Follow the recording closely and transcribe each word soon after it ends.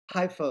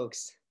Hi,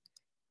 folks.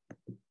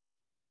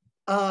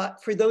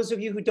 For those of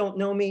you who don't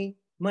know me,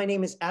 my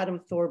name is Adam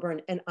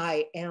Thorburn, and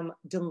I am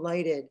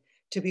delighted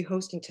to be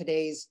hosting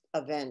today's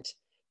event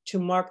to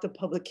mark the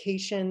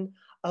publication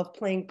of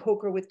Playing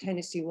Poker with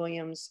Tennessee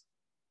Williams,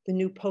 the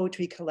new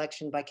poetry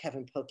collection by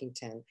Kevin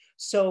Pilkington.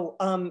 So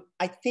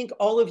I think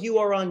all of you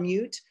are on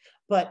mute,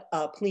 but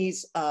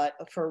please,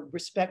 for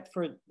respect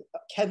for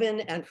Kevin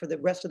and for the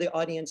rest of the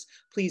audience,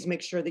 please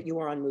make sure that you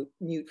are on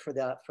mute for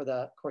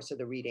the course of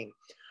the reading.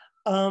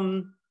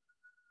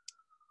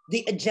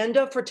 The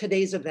agenda for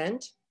today's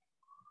event,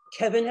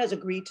 Kevin has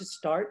agreed to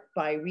start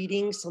by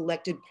reading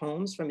selected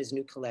poems from his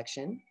new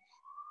collection.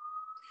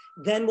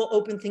 Then we'll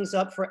open things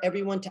up for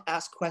everyone to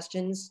ask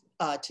questions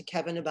to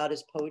Kevin about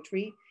his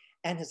poetry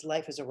and his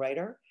life as a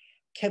writer.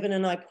 Kevin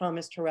and I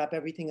promised to wrap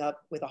everything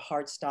up with a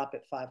hard stop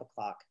at 5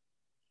 o'clock.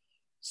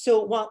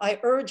 So while I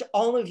urge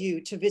all of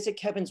you to visit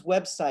Kevin's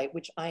website,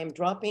 which I am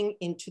dropping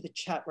into the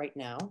chat right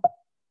now.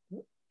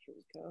 Here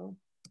we go.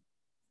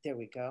 There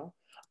we go.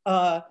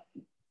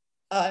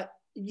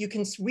 You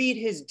can read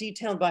his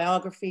detailed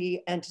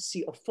biography and to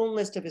see a full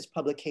list of his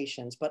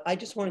publications, but I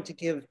just wanted to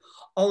give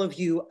all of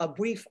you a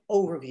brief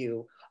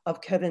overview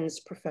of Kevin's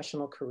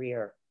professional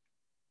career.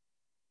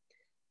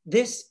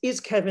 This is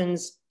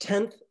Kevin's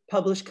 10th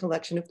published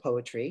collection of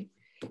poetry.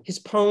 His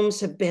poems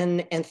have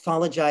been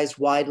anthologized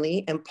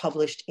widely and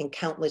published in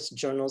countless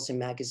journals and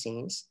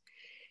magazines.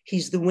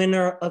 He's the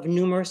winner of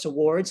numerous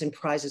awards and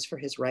prizes for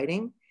his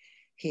writing.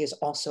 He is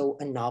also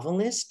a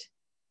novelist.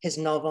 His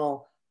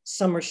novel,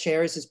 Summer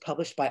Shares, is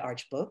published by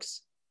Arch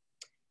Books.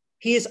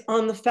 He is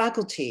on the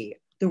faculty,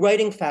 the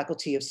writing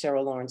faculty of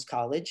Sarah Lawrence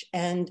College,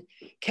 and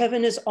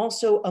Kevin is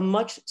also a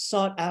much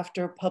sought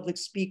after public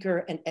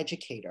speaker and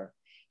educator.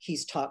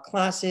 He's taught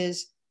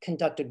classes,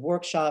 conducted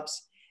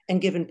workshops,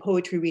 and given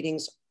poetry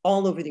readings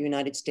all over the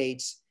United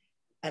States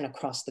and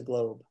across the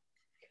globe.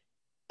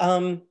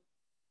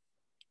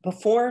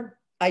 Before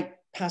I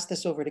pass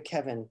this over to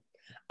Kevin,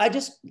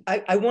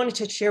 I wanted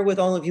to share with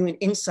all of you an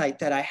insight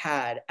that I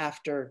had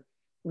after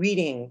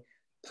reading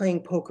Playing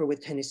Poker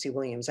with Tennessee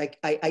Williams.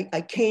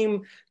 I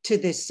came to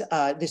this,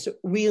 this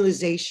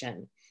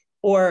realization,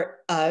 or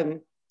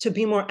to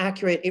be more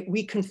accurate, it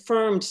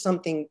reconfirmed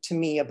something to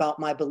me about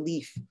my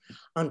belief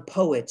on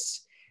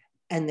poets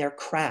and their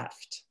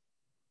craft.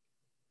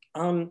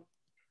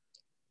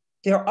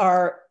 There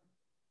are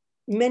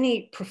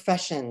many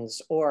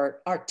professions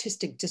or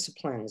artistic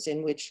disciplines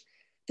in which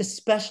the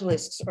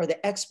specialists or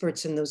the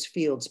experts in those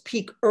fields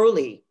peak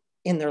early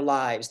in their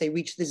lives. They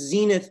reach the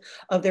zenith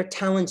of their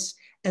talents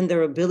and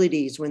their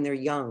abilities when they're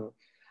young.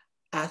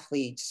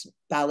 Athletes,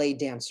 ballet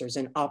dancers,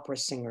 and opera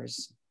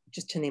singers,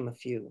 just to name a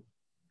few.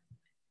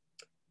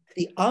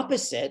 The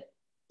opposite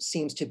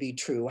seems to be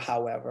true,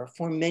 however,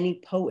 for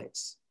many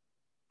poets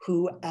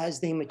who, as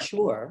they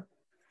mature,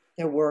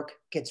 their work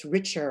gets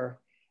richer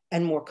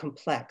and more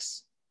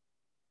complex.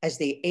 As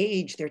they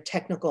age, their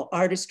technical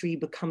artistry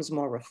becomes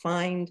more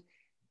refined,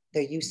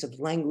 their use of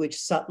language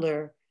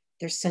subtler,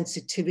 their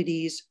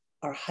sensitivities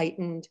are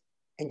heightened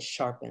and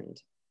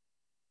sharpened.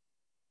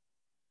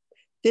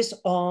 This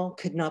all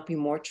could not be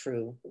more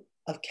true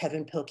of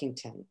Kevin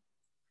Pilkington.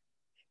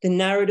 The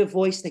narrative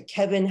voice that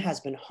Kevin has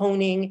been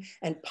honing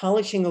and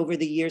polishing over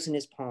the years in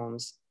his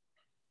poems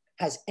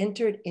has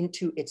entered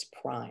into its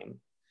prime.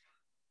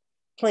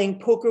 Playing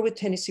Poker with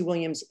Tennessee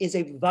Williams is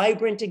a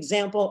vibrant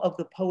example of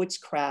the poet's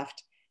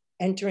craft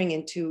entering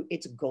into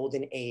its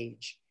golden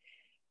age.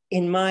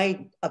 In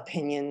my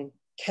opinion,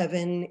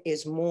 Kevin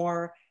is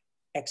more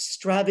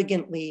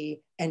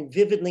extravagantly and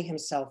vividly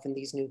himself in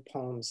these new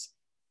poems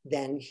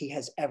than he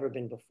has ever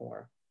been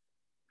before.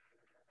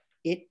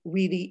 It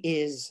really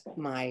is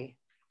my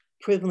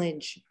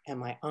privilege and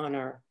my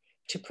honor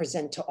to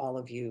present to all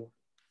of you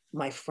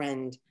my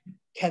friend,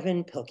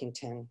 Kevin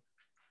Pilkington.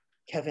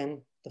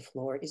 Kevin, the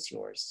floor is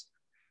yours.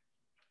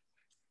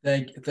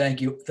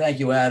 Thank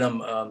you, Adam.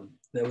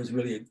 That was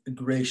really a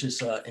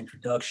gracious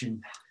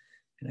introduction,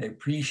 and I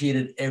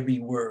appreciated every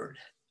word.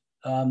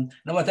 And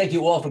I want to thank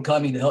you all for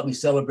coming to help me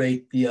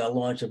celebrate the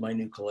launch of my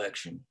new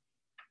collection.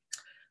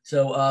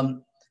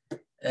 So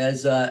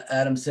as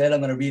Adam said,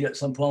 I'm going to read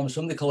some poems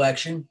from the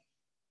collection.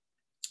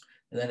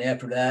 And then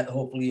after that,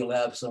 hopefully you'll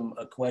have some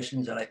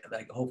questions that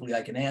hopefully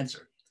I can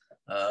answer,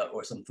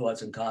 or some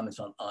thoughts and comments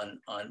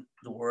on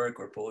the work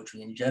or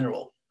poetry in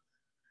general.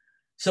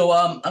 So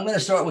I'm going to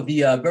start with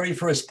the very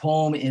first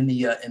poem in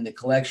the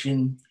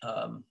collection.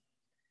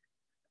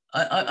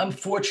 I'm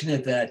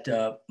fortunate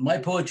that my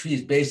poetry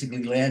is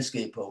basically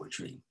landscape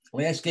poetry.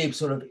 Landscape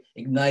sort of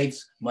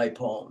ignites my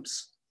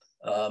poems.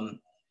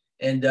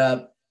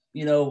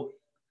 You know,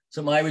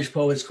 some Irish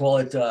poets call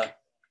it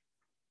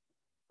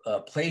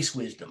place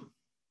wisdom.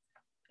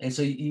 And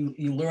so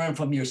you learn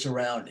from your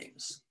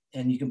surroundings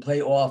and you can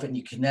play off and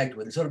you connect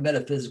with it. It's sort of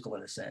metaphysical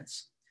in a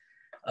sense.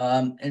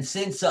 And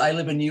since I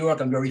live in New York,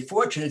 I'm very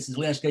fortunate since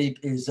landscape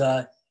is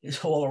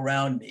all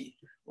around me,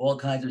 all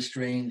kinds of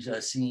strange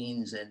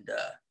scenes and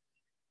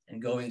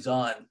goings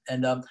on.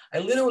 And I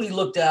literally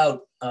looked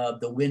out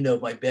the window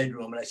of my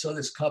bedroom and I saw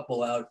this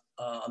couple out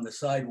on the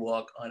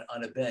sidewalk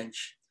on a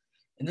bench.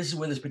 And this is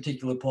where this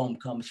particular poem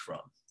comes from.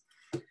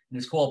 And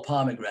it's called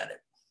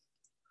Pomegranate.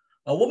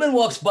 A woman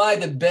walks by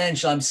the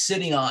bench I'm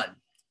sitting on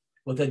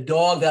with a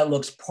dog that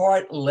looks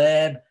part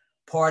lab,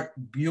 part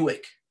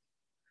Buick.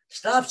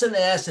 Stops and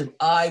asks if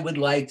I would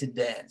like to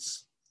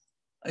dance.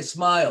 I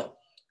smile,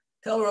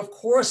 tell her, of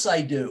course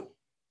I do.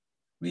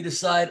 We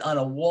decide on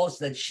a waltz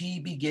that she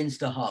begins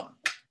to hum.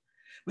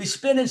 We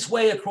spin and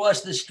sway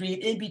across the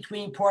street in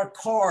between parked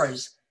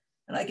cars,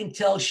 and I can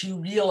tell she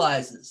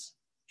realizes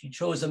she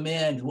chose a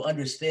man who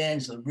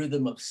understands the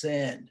rhythm of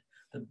sand,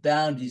 the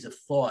boundaries of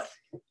thought.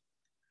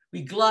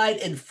 We glide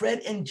and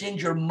Fred and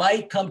Ginger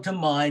might come to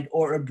mind,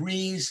 or a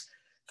breeze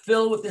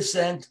filled with the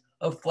scent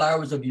of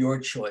flowers of your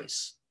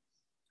choice.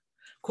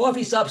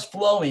 Coffee stops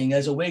flowing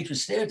as a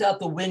waitress stares out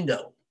the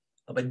window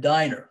of a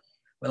diner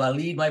while I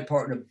lead my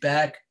partner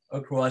back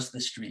across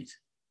the street.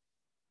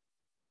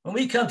 When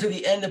we come to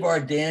the end of our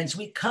dance,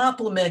 we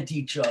compliment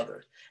each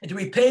other. And to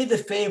repay the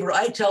favor,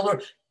 I tell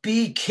her,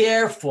 be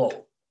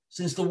careful,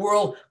 since the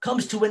world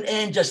comes to an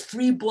end just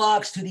 3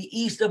 blocks to the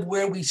east of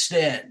where we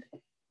stand.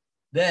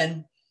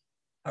 Then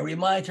I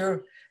remind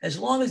her, as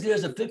long as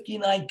there's a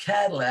 '59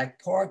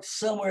 Cadillac parked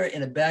somewhere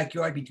in a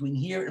backyard between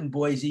here and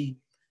Boise,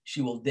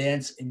 she will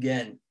dance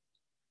again.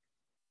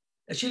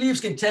 As she leaves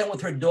content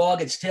with her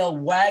dog, its tail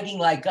wagging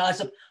like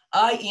gossip,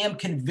 I am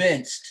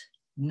convinced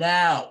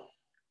now,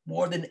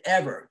 more than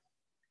ever,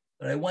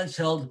 that I once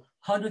held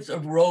hundreds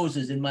of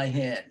roses in my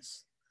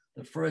hands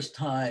the first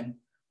time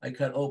I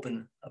cut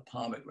open a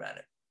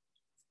pomegranate.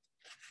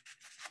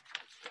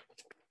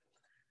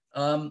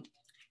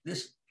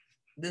 This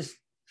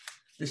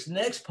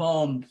next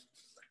poem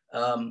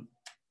I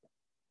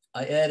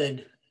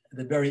added at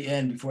the very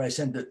end before I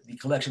sent the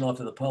collection off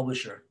to the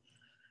publisher.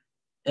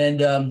 And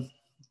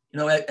you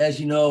know, as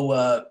you know,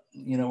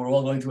 we're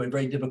all going through a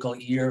very difficult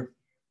year.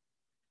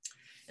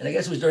 And I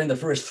guess it was during the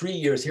first 3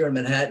 years here in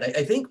Manhattan.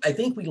 I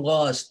think we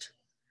lost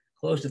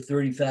close to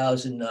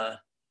 30,000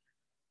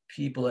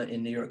 people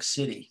in New York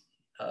City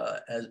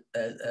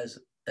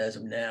as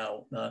of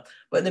now.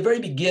 But in the very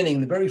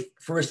beginning, the very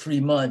first 3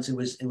 months, it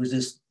was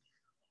just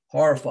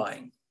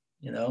horrifying,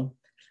 you know.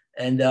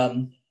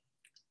 And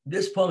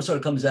this poem sort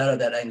of comes out of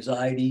that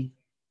anxiety,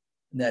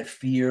 and that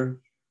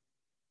fear,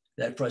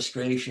 that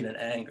frustration and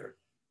anger.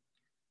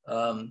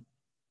 The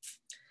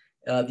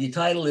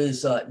title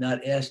is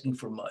Not Asking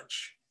for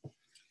Much.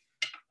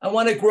 I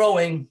want it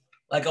growing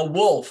like a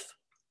wolf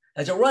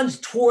as it runs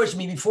towards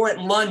me before it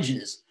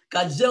lunges,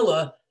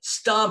 Godzilla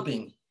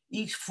stomping,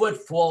 each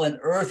footfall an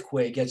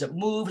earthquake as it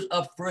moves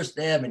up First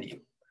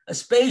Avenue, a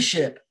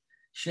spaceship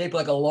shaped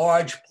like a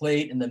large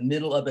plate in the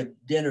middle of a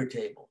dinner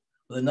table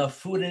with enough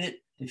food in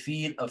it to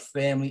feed a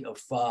family of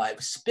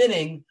 5,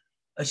 spinning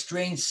a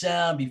strange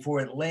sound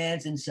before it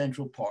lands in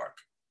Central Park.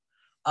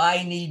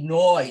 I need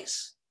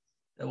noise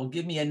that will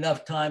give me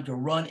enough time to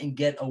run and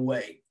get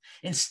away.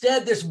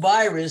 Instead, this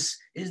virus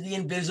is the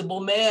invisible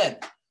man,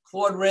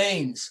 Claude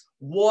Rains,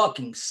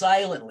 walking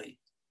silently.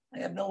 I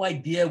have no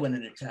idea when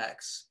it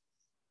attacks.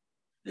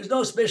 There's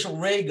no special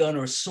ray gun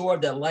or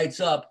sword that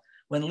lights up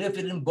when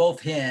lifted in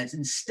both hands.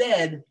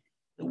 Instead,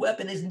 the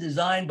weapon isn't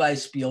designed by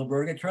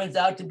Spielberg. It turns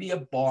out to be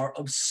a bar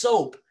of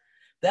soap.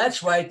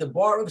 That's right, the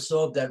bar of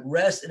soap that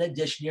rests in a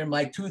dish near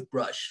my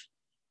toothbrush.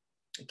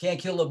 It can't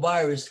kill the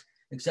virus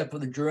except for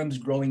the germs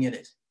growing in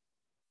it.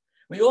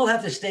 We all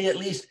have to stay at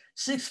least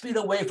 6 feet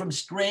away from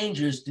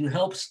strangers to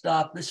help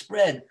stop the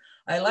spread.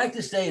 I like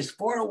to stay as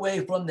far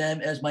away from them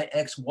as my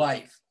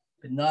ex-wife,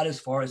 but not as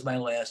far as my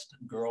last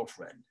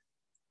girlfriend.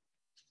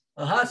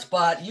 A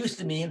hotspot used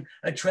to mean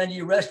a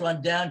trendy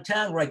restaurant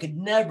downtown where I could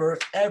never,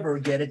 ever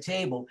get a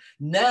table.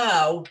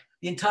 Now,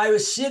 the entire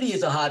city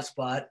is a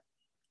hotspot,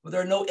 where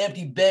there are no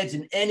empty beds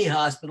in any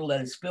hospital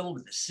that is filled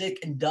with the sick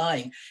and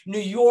dying. New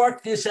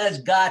York, this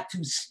has got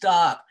to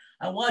stop.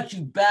 I want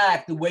you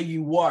back the way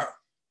you were.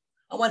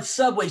 I want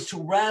subways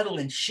to rattle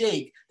and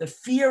shake the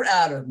fear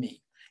out of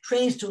me.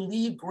 Trains to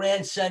leave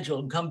Grand Central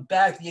and come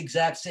back the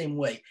exact same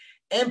way.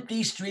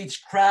 Empty streets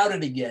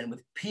crowded again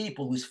with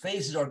people whose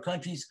faces are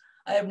countries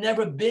I have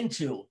never been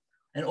to,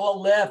 and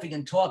all laughing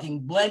and talking,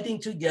 blending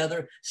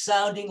together,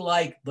 sounding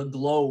like the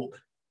globe.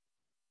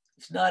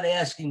 It's not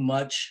asking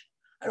much.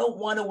 I don't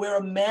want to wear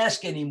a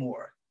mask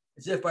anymore,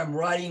 as if I'm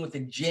riding with the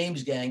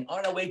James gang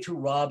on our way to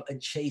rob a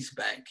Chase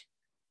bank.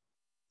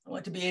 I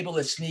want to be able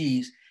to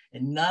sneeze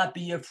and not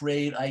be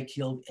afraid I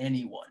killed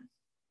anyone.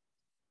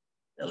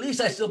 At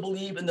least I still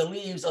believe in the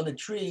leaves on the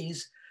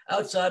trees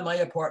outside my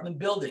apartment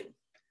building.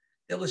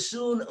 They will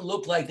soon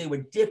look like they were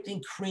dipped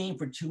in cream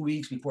for 2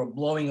 weeks before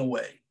blowing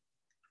away,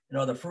 and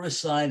are the first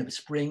sign of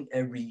spring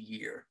every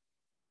year.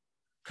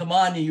 Come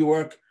on, New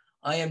York.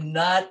 I am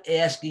not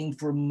asking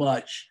for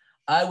much.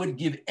 I would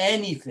give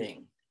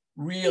anything,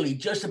 really,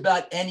 just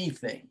about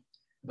anything,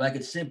 if I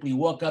could simply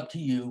walk up to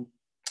you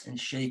and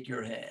shake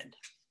your hand.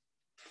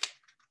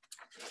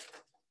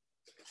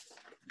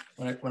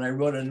 When I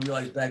wrote it, I didn't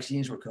realize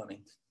vaccines were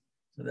coming.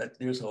 So that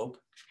there's hope.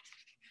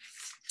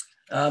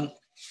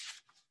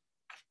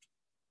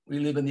 We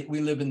live in the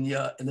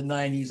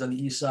 90s on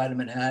the east side of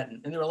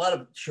Manhattan, and there are a lot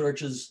of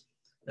churches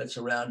that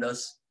surround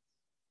us.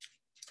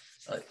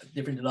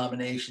 different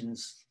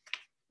denominations.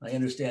 I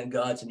understand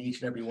God's in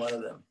each and every one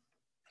of them.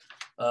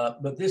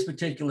 But this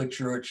particular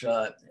church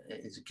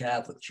is a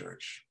Catholic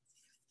church.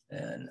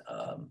 And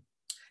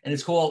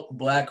it's called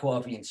Black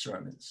Coffee and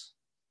Sermons.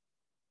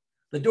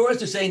 The doors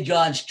to St.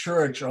 John's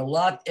Church are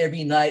locked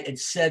every night at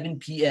 7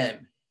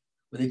 p.m.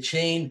 with a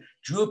chain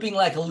drooping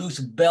like a loose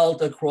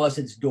belt across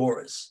its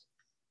doors.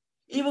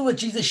 Even with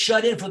Jesus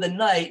shut in for the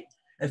night,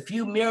 a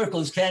few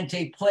miracles can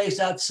take place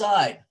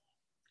outside.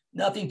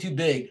 Nothing too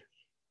big.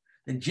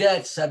 The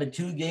Jets have a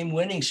 2-game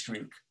winning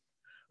streak.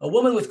 A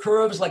woman with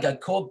curves like a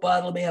Coke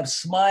bottle may have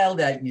smiled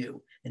at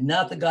you and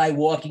not the guy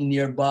walking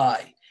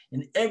nearby.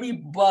 And every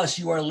bus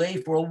you are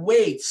late for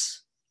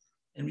waits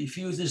and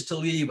refuses to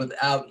leave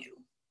without you.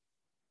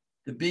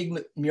 The big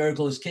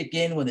miracles kick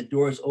in when the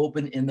doors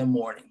open in the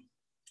morning.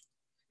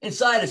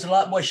 Inside, it's a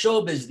lot more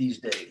showbiz these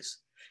days.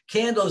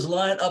 Candles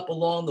line up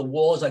along the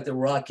walls like the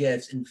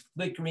Rockettes in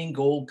flickering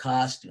gold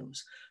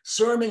costumes.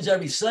 Sermons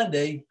every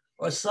Sunday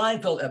or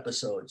Seinfeld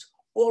episodes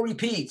or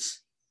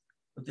repeats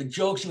with the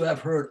jokes you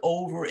have heard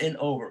over and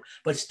over,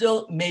 but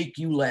still make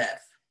you laugh.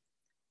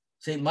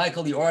 St.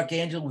 Michael the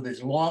Archangel with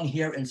his long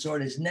hair and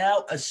sword is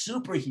now a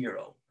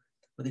superhero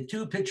with a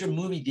 2-picture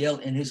movie deal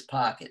in his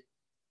pocket.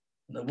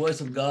 And the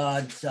voice of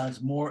God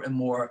sounds more and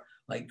more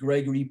like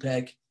Gregory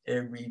Peck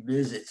every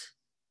visit.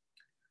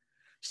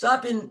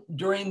 Stop in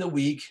during the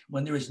week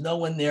when there is no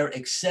one there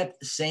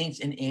except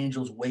saints and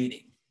angels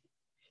waiting.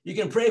 You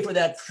can pray for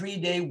that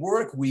 3-day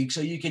work week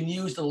so you can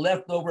use the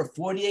leftover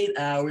 48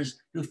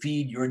 hours to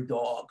feed your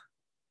dog.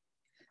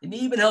 It may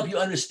even help you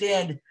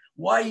understand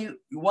why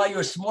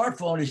your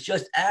smartphone is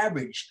just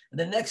average, and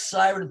the next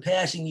siren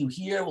passing you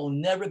here will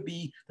never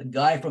be the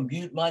guy from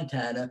Butte,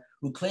 Montana,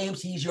 who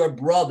claims he's your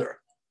brother,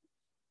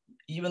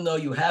 even though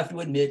you have to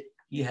admit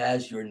he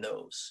has your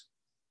nose.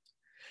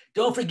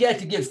 Don't forget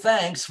to give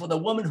thanks for the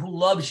woman who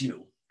loves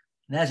you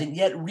and hasn't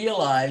yet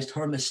realized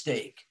her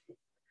mistake.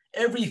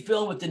 Every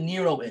film with De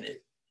Niro in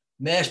it,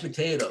 Mashed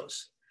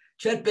Potatoes,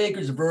 Chet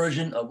Baker's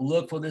version of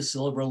Look for the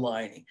Silver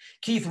Lining,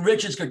 Keith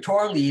Richards'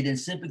 guitar lead in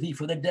Sympathy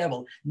for the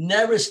Devil.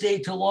 Never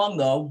stayed too long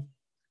though.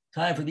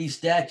 Time for these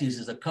statues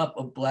is a cup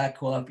of black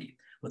coffee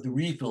with the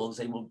refills.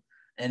 They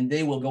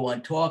will go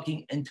on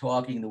talking and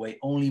talking the way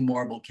only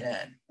marble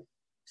can,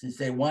 since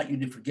they want you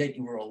to forget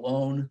you were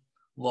alone,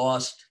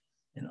 lost,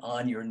 and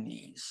on your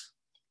knees.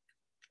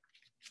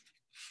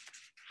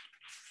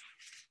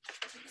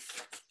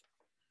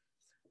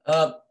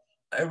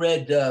 I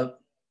read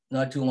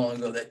not too long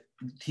ago that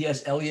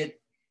T.S. Eliot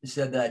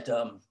said that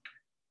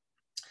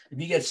if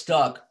you get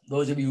stuck,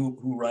 those of you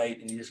who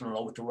write and you just don't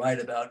know what to write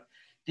about,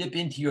 dip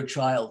into your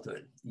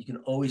childhood. You can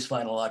always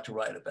find a lot to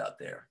write about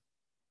there.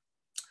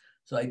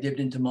 So I dipped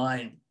into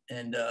mine,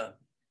 and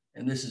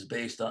this is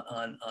based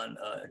on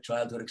a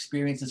childhood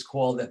experience. It's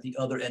called At the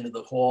Other End of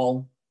the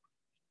Hall.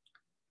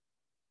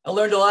 I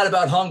learned a lot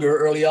about hunger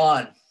early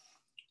on. It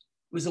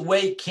was the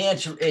way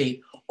cancer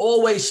ate,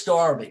 always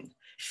starving,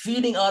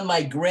 feeding on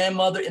my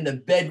grandmother in the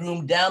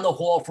bedroom down the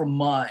hall from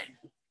mine.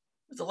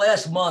 It was the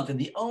last month and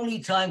the only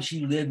time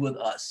she lived with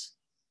us.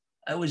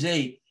 I was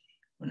 8.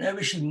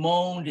 Whenever she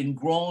moaned and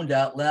groaned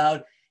out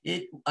loud,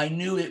 I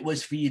knew it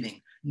was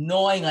feeding,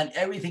 gnawing on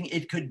everything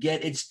it could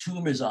get its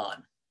tumors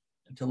on,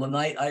 until the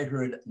night I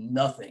heard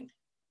nothing.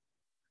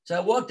 So I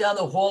walked down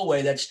the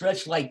hallway that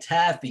stretched like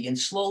taffy and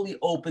slowly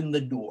opened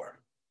the door.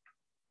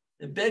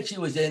 The bed she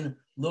was in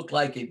looked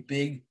like a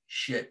big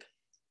ship.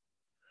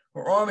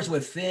 Her arms were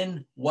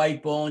thin,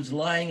 white bones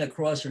lying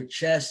across her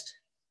chest,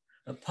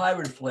 a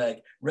pirate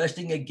flag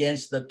resting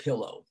against the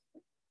pillow.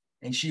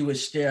 And she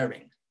was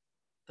staring,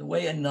 the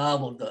way a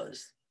novel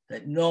does,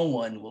 that no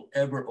one will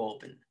ever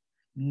open,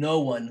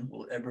 no one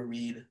will ever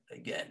read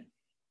again.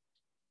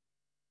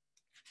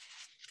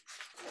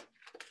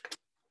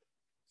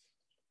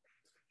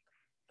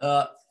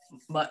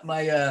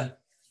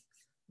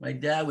 My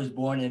dad was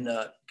born in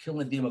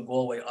Kilnadima,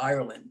 Galway,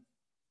 Ireland.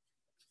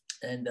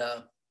 And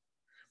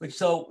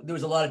so there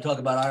was a lot of talk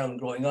about Ireland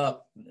growing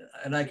up.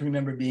 And I can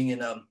remember being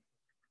in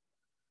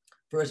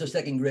first or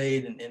second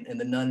grade, and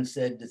the nun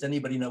said, "Does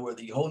anybody know where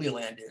the Holy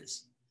Land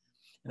is?"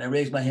 And I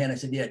raised my hand. I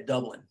said, "Yeah,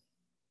 Dublin."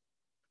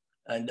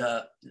 And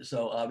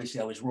so obviously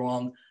I was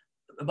wrong.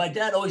 My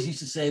dad always used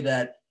to say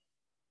that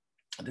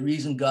the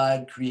reason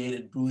God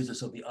created booze is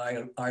so the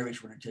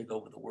Irish were to take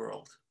over the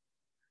world.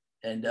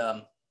 And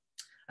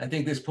I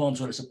think this poem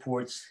sort of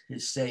supports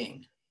his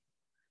saying.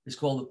 It's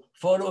called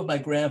Photo of My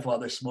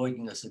Grandfather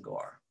Smoking a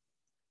Cigar.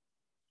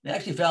 I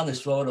actually found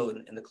this photo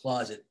in the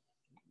closet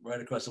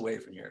right across the way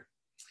from here.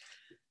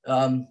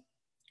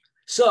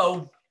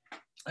 So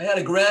I had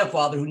a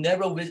grandfather who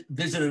never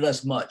visited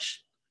us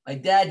much. My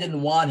dad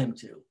didn't want him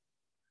to.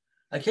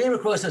 I came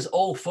across this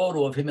old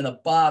photo of him in a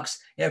box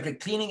after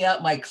cleaning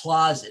out my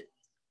closet.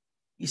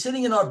 He's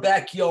sitting in our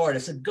backyard, a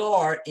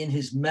cigar in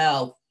his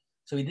mouth,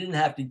 so he didn't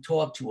have to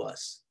talk to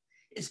us.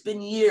 It's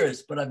been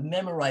years, but I've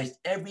memorized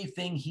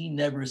everything he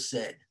never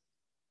said.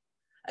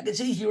 I can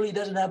see he really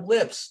doesn't have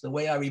lips the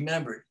way I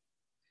remembered.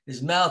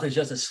 His mouth is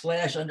just a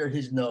slash under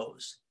his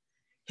nose.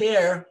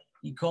 Hair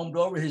he combed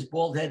over his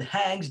bald head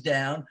hangs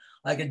down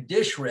like a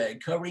dish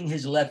rag covering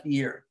his left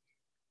ear.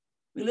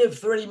 We live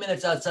 30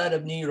 minutes outside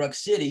of New York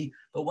City,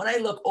 but when I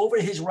look over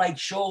his right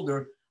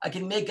shoulder, I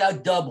can make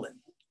out Dublin.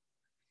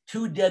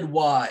 2 dead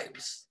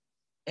wives,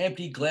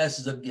 empty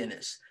glasses of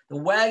Guinness, the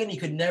wagon he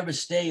could never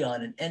stay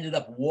on and ended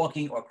up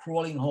walking or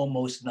crawling home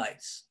most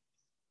nights.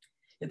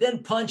 He'd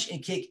then punch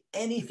and kick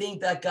anything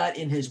that got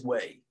in his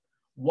way.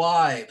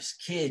 Wives,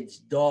 kids,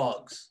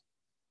 dogs.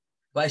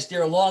 If I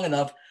stare long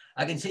enough,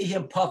 I can see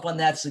him puff on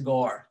that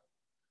cigar,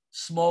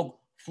 smoke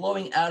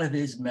flowing out of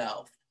his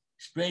mouth,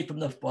 straight from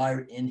the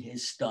fire in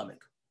his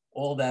stomach,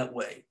 all that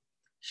way,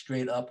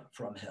 straight up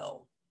from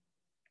hell.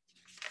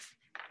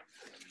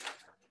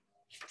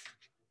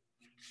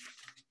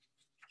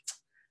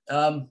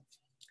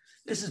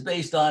 This is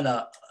based on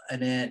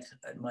an aunt,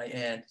 my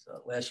aunt,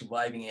 last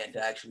surviving aunt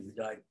actually, who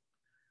died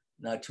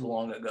not too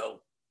long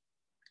ago.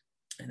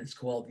 And it's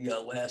called The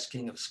Last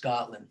King of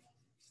Scotland.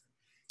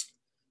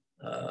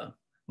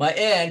 My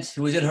aunt,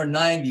 who was in her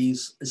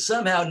 90s,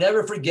 somehow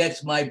never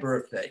forgets my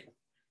birthday.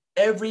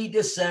 Every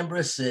December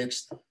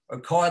 6th, a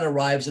card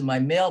arrives in my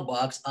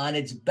mailbox on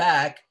its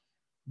back,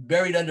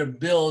 buried under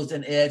bills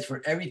and ads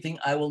for everything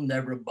I will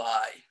never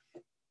buy.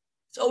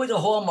 It's always a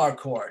Hallmark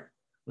card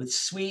with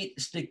sweet,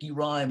 sticky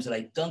rhymes that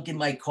I dunk in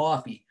my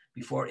coffee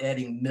before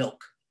adding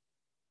milk.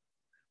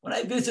 When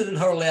I visited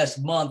her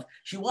last month,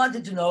 she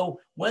wanted to know,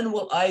 when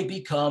will I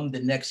become the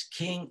next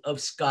King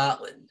of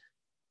Scotland?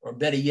 Or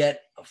better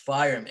yet, a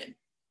fireman.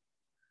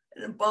 I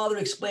didn't bother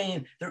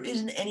explaining there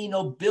isn't any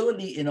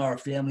nobility in our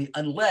family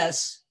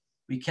unless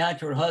we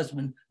count her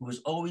husband, who was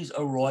always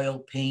a royal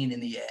pain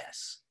in the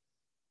ass.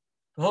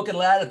 The hook and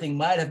ladder thing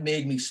might have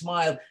made me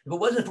smile if it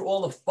wasn't for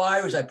all the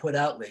fires I put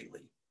out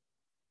lately.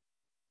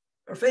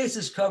 Her face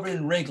is covered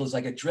in wrinkles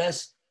like a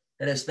dress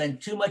that has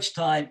spent too much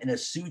time in a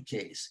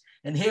suitcase,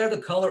 and hair the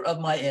color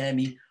of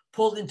Miami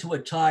pulled into a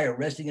tire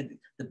resting at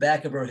the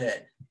back of her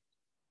head.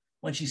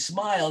 When she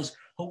smiles,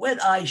 her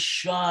wet eyes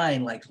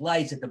shine like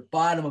lights at the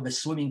bottom of a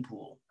swimming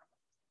pool.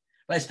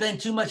 If I spend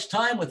too much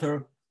time with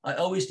her, I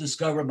always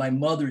discover my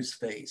mother's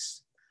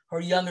face, her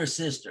younger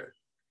sister,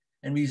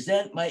 and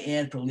resent my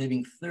aunt for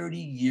living 30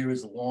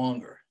 years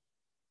longer.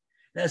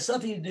 That has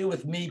something to do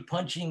with me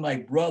punching my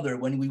brother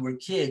when we were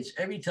kids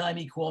every time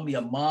he called me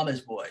a mama's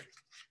boy,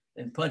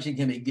 and punching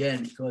him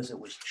again because it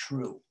was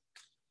true.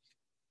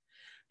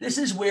 This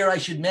is where I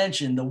should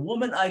mention the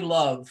woman I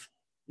love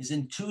is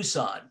in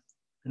Tucson,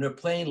 and her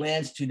plane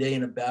lands today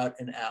in about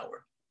an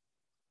hour.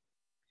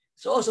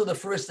 It's also the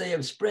first day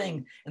of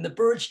spring, and the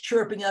birds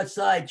chirping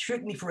outside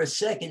trick me for a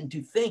second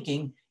into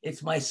thinking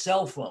it's my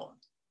cell phone.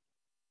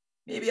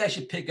 Maybe I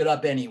should pick it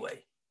up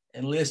anyway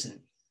and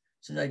listen,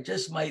 since I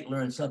just might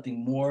learn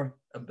something more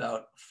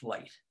about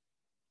flight.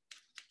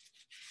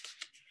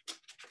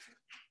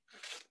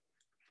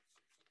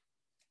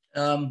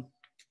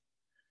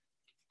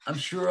 I'm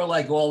sure,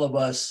 like all of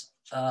us,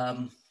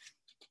 got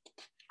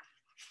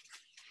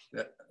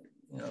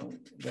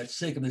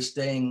sick of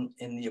staying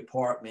in the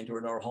apartment or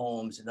in our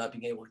homes and not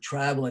being able to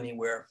travel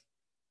anywhere.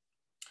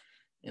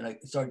 And I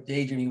started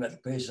daydreaming about the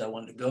places I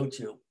wanted to go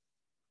to.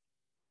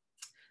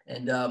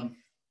 And I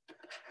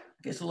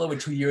guess a little over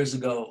 2 years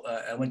ago,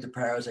 I went to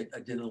Paris. I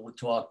did a little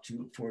talk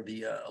for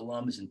the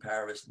alums in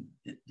Paris,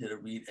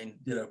 and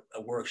did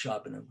a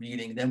workshop and a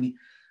reading. And then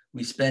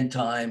we spent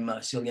time,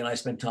 Celia and I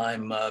spent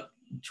time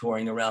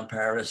touring around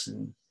Paris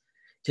and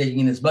taking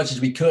in as much as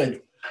we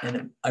could.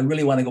 And I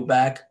really want to go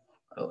back,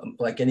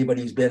 like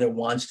anybody who's been there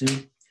wants to.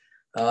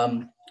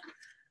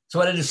 So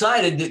what I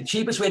decided, the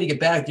cheapest way to get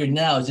back there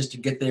now is just to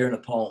get there in a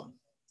poem.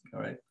 All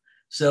right.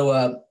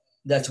 So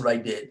that's what I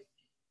did.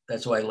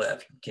 That's why I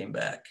left, came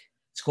back.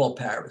 It's called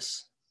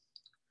Paris.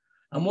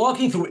 I'm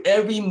walking through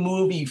every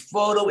movie,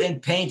 photo,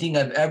 and painting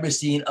I've ever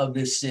seen of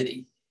this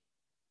city.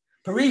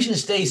 Parisian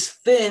stays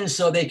thin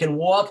so they can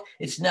walk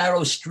its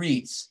narrow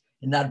streets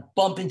and not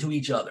bump into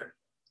each other.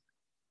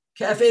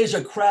 Cafes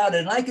are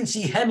crowded, and I can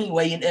see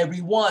Hemingway in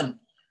every one,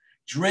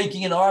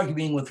 drinking and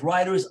arguing with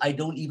writers I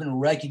don't even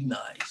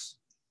recognize.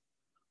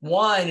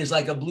 Wine is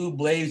like a blue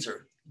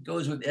blazer. It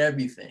goes with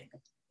everything.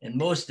 And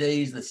most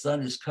days, the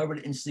sun is covered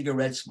in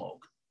cigarette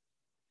smoke.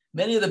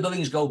 Many of the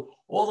buildings go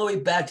all the way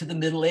back to the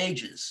Middle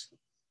Ages.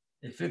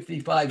 A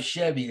 55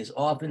 Chevy is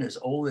often as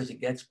old as it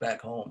gets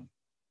back home.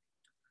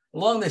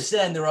 Along the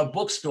Seine, there are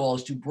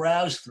bookstalls to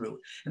browse through,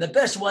 and the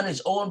best one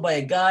is owned by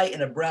a guy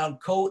in a brown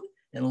coat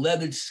and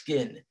leathered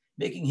skin,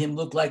 making him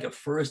look like a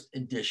first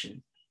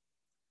edition.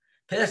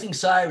 Passing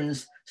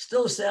sirens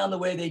still sound the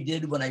way they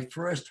did when I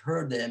first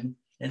heard them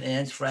in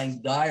Anne Frank's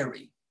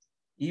diary,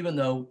 even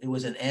though it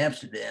was in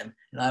Amsterdam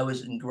and I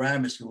was in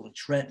grammar school in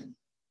Trenton.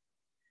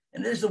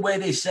 And this is the way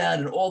they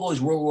sound in all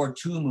those World War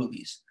II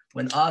movies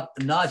when the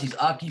Nazis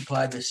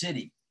occupied the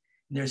city.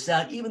 And their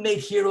sound even made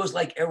heroes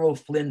like Errol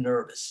Flynn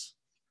nervous.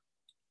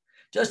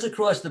 Just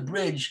across the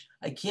bridge,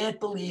 I can't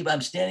believe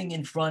I'm standing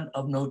in front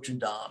of Notre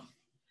Dame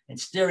and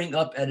staring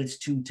up at its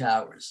 2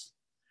 towers.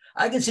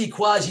 I can see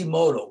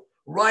Quasimodo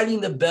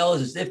riding the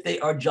bells as if they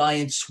are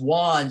giant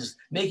swans,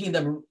 making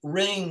them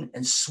ring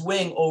and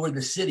swing over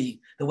the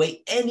city the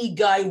way any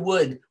guy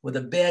would with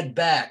a bad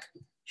back,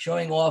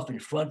 showing off in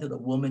front of the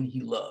woman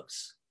he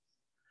loves.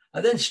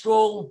 I then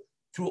stroll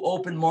through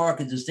open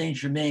markets of Saint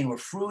Germain where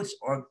fruits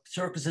are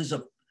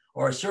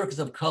a circus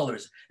of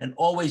colors and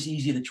always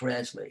easy to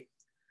translate.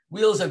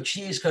 Wheels of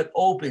cheese cut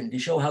open to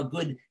show how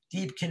good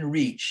deep can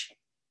reach,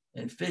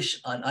 and fish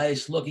on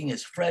ice looking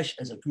as fresh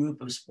as a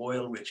group of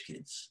spoiled rich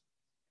kids.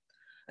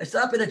 I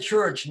stop at a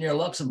church near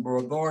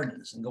Luxembourg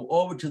Gardens and go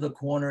over to the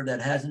corner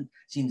that hasn't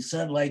seen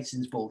sunlight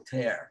since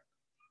Voltaire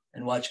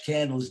and watch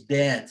candles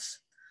dance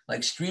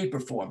like street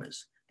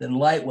performers, then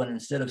light one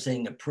instead of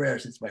saying a prayer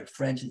since my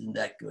French isn't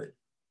that good.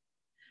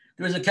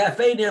 There is a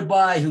cafe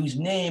nearby whose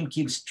name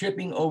keeps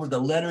tripping over the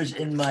letters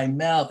in my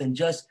mouth and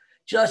just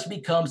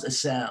becomes a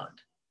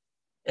sound.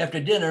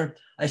 After dinner,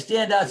 I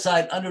stand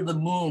outside under the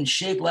moon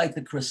shaped like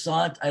the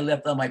croissant I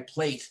left on my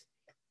plate.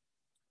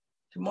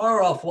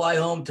 Tomorrow I'll fly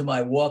home to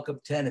my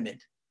walk-up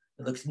tenement.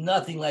 It looks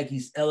nothing like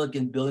these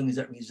elegant buildings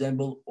that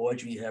resemble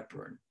Audrey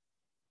Hepburn.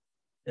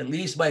 At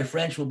least my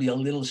French will be a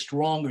little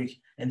stronger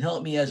and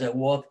help me as I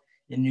walk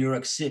in New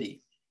York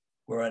City,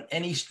 where on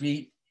any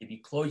street, if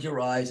you close your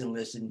eyes and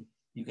listen,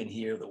 you can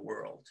hear the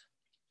world.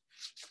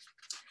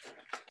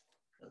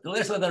 The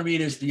last one I'm going to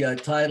read is the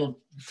title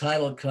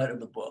cut of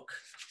the book.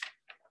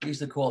 We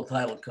used to call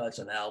title cuts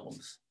on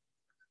albums,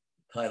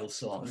 title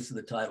song. This is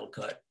the title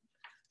cut.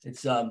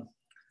 It's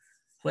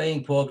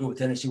Playing Poker with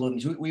Tennessee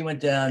Williams. We went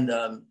down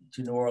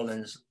to New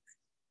Orleans,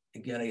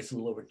 again, I guess a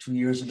little over 2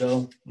 years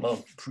ago.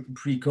 Well,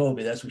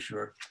 pre-COVID, that's for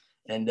sure.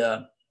 And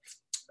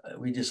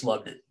we just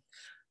loved it.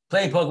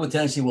 Playing Poker with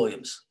Tennessee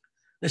Williams.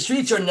 The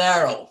streets are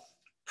narrow,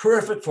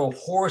 perfect for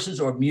horses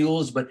or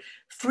mules, but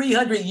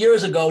 300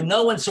 years ago,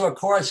 no one saw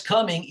cars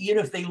coming,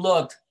 even if they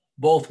looked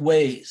both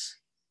ways.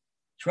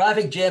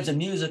 Traffic jams and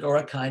music are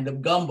a kind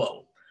of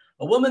gumbo.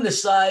 A woman the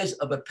size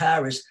of a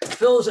Paris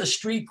fills a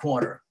street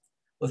corner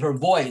with her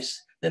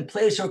voice, then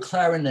plays her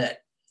clarinet,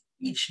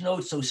 each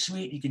note so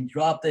sweet you can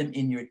drop them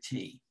in your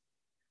tea.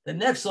 The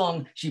next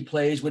song she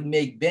plays would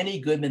make Benny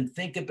Goodman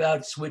think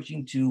about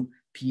switching to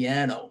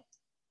piano.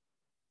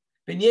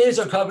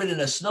 Beignets are covered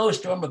in a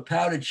snowstorm of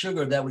powdered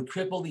sugar that would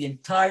cripple the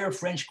entire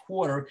French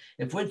Quarter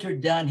if winter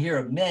down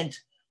here meant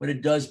what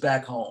it does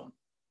back home.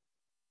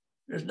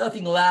 There's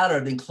nothing louder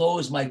than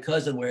clothes my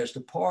cousin wears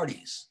to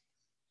parties.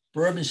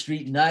 Bourbon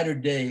Street, night or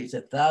day, is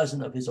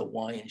 1,000 of his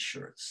Hawaiian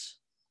shirts.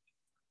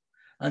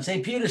 On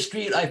St. Peter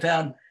Street, I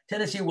found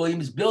Tennessee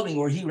Williams' building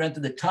where he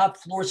rented the top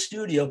floor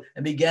studio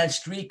and began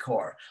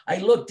Streetcar. I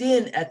looked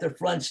in at the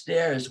front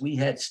stairs. We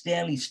had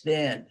Stanley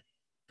stand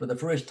for the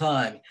first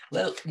time,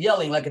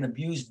 yelling like an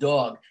abused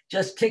dog,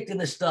 just kicked in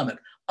the stomach,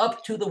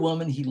 up to the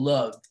woman he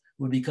loved,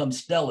 who would become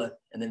Stella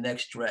in the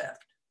next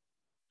draft.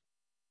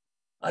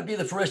 I'd be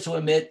the first to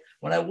admit,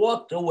 when I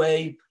walked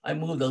away, I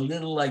moved a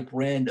little like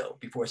Brando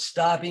before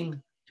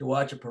stopping to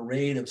watch a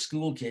parade of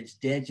school kids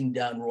dancing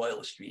down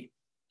Royal Street.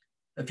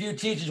 A few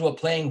teachers were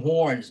playing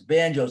horns,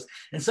 banjos,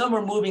 and some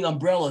were moving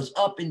umbrellas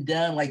up and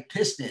down like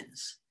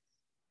pistons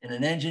in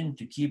an engine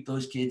to keep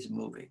those kids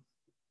moving.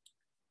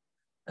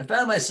 I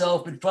found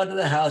myself in front of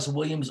the house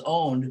Williams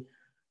owned,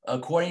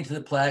 according to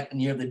the plaque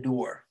near the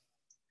door.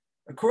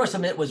 Across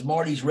from it was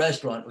Marty's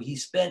restaurant, where he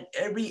spent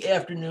every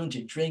afternoon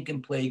to drink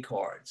and play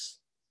cards.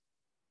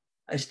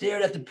 I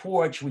stared at the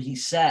porch where he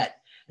sat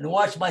and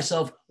watched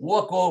myself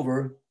walk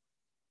over,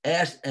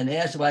 asked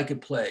if I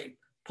could play,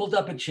 pulled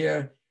up a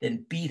chair,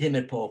 then beat him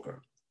at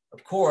poker.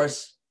 Of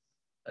course,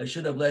 I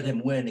should have let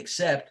him win,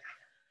 except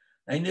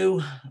I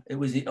knew it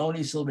was the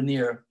only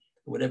souvenir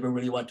I would ever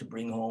really want to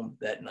bring home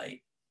that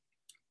night.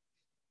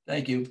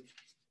 Thank you.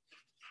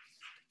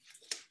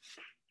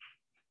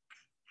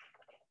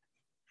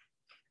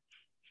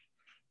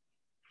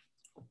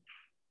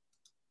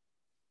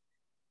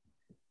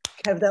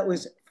 Kev, that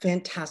was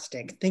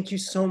fantastic. Thank you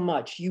so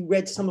much. You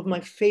read some of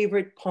my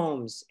favorite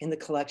poems in the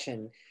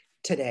collection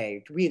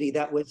today. Really,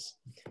 that was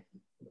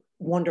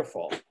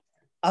wonderful.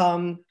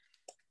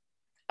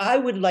 I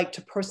would like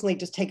to personally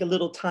just take a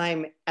little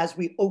time as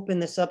we open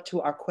this up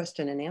to our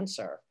question and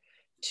answer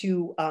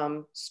to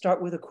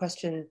start with a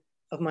question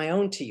of my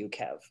own to you,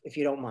 Kev, if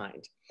you don't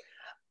mind.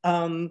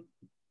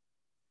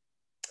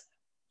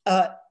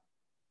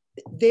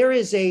 There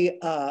is a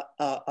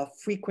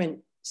frequent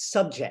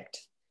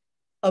subject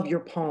of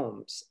your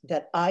poems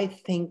that I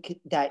think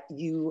that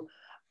you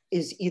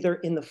is either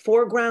in the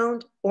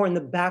foreground or in the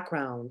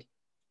background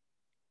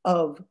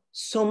of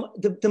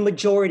the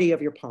majority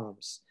of your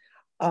poems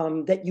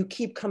that you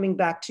keep coming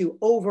back to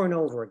over and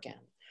over again.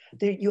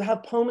 You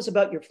have poems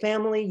about your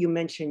family. You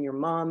mention your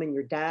mom and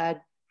your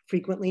dad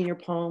frequently in your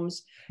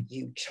poems.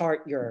 You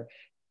chart your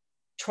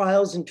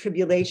trials and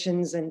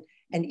tribulations and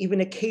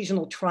even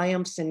occasional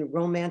triumphs in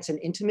romance and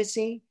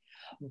intimacy.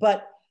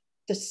 But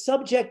the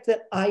subject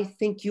that I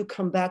think you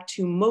come back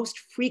to most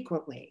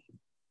frequently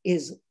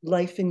is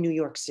life in New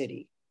York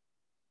City.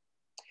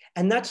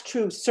 And that's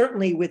true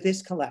certainly with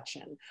this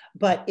collection,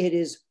 but it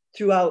is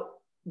throughout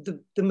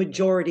the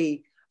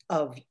majority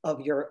of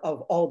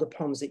all the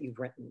poems that you've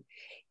written.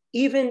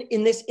 Even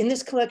in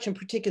this collection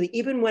particularly,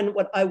 even when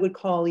what I would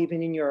call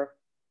even in your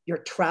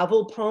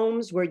travel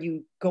poems where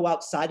you go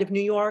outside of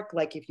New York,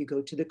 like if you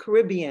go to the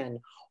Caribbean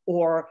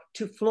or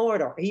to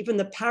Florida, or even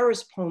the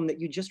Paris poem that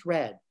you just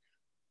read,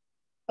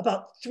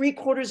 about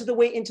 3/4 of the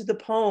way into the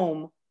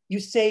poem, you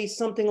say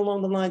something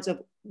along the lines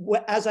of,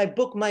 as I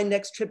book my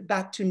next trip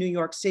back to New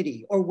York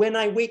City, or when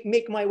I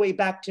make my way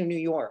back to New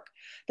York,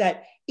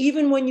 that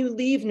even when you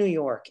leave New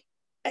York,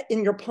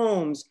 in your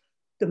poems,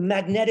 the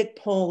magnetic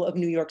pull of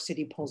New York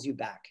City pulls you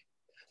back.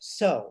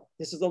 So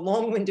this is a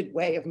long-winded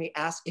way of me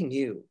asking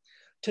you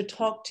to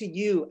talk to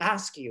you,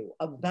 ask you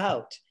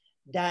about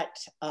that,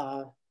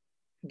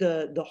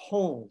 the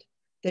hold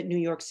that New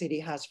York City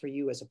has for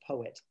you as a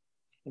poet,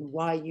 and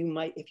why you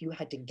might, if you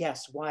had to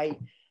guess, why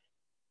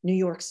New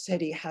York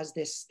City has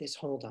this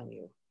hold on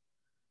you.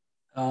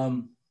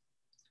 I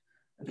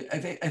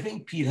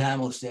think Pete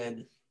Hamill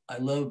said, "I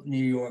love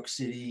New York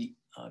City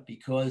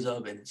because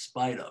of and in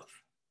spite of."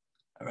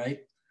 All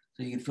right,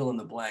 so you can fill in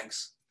the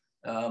blanks.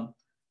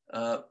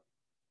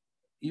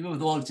 Even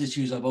with all its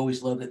issues, I've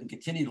always loved it and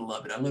continue to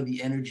love it. I love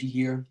the energy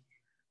here.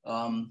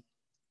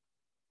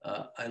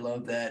 I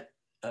love that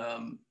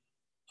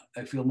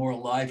I feel more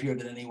alive here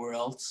than anywhere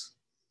else.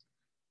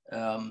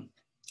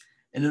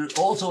 And it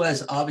also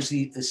has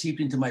obviously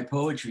seeped into my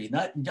poetry,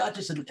 not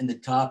just in the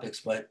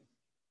topics, but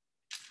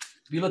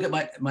if you look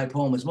at my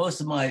poems,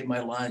 most of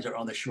my lines are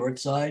on the short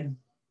side.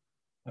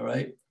 All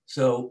right,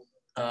 so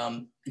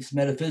it's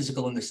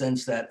metaphysical in the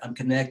sense that I'm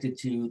connected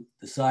to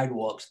the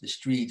sidewalks, the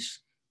streets,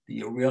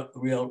 the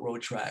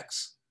railroad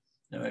tracks.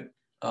 All right,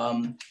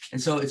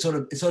 and so it's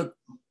sort of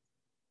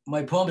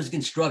my poem is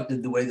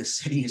constructed the way the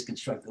city is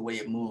constructed, the way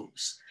it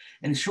moves,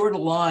 and shorter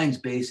lines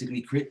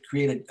basically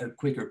create a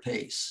quicker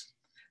pace.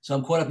 So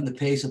I'm caught up in the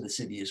pace of the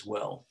city as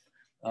well.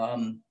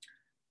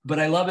 But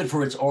I love it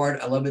for its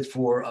art. I love it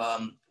for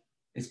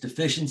its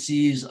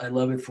deficiencies. I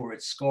love it for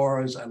its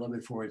scars. I love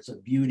it for its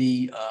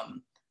beauty.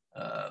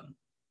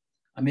 I'm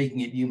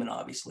making it human,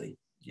 obviously,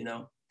 you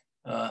know,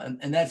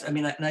 and that's, I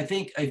mean, and I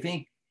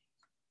think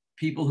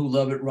people who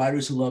love it,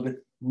 writers who love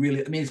it,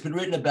 really, I mean, it's been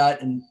written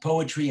about in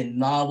poetry and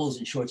novels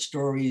and short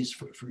stories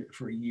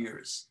for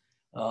years.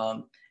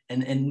 And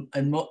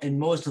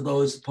most of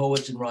those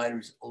poets and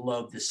writers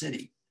love the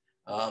city.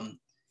 And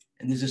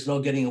there's just no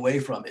getting away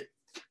from it.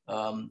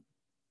 And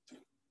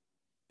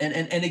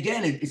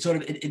again,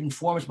 it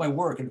informs my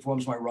work, it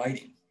informs my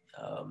writing.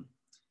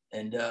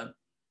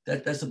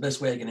 That's the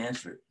best way I can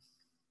answer it.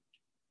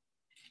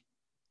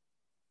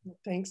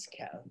 Thanks,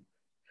 Kev.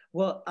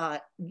 Well,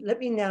 let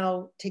me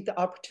now take the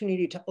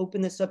opportunity to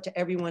open this up to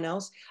everyone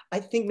else. I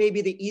think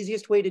maybe the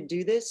easiest way to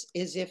do this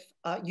is if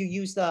you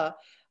use the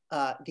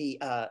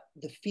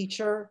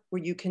feature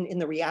where you can, in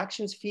the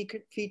reactions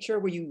feature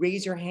where you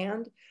raise your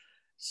hand.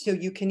 So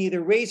you can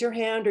either raise your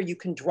hand or you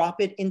can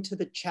drop it into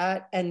the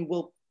chat and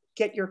we'll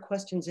get your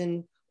questions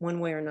in one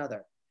way or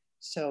another.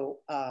 So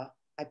I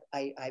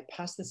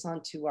pass this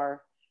on to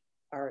our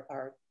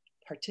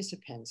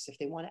participants if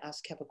they want to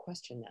ask Kev a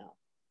question now.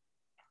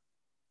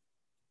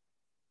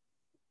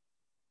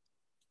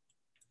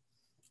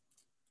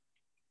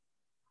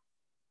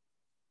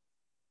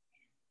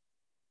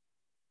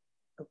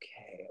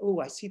 Okay. Oh,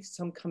 I see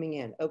some coming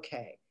in.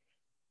 Okay.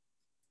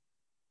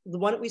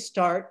 Why don't we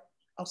start?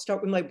 I'll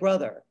start with my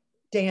brother,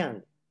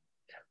 Dan.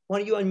 Why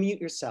don't you unmute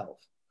yourself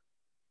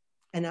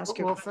and ask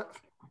your question?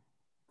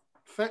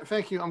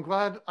 Thank you. I'm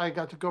glad I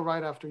got to go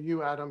right after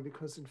you, Adam,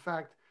 because in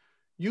fact,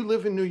 you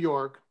live in New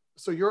York.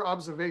 So your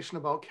observation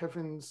about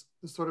Kevin's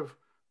sort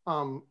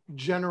of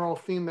general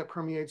theme that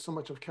permeates so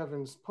much of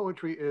Kevin's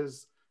poetry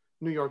is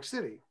New York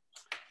City.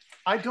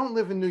 I don't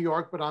live in New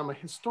York, but I'm a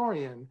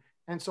historian.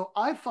 And so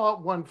I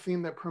thought one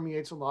theme that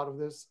permeates a lot of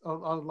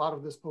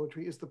this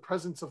poetry is the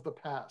presence of the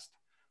past,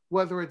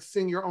 whether it's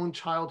seeing your own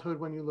childhood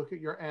when you look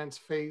at your aunt's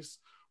face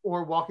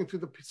or walking through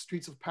the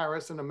streets of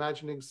Paris and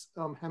imagining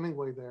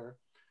Hemingway there.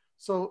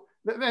 So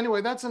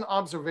anyway, that's an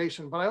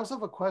observation, but I also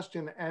have a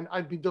question, and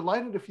I'd be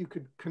delighted if you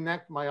could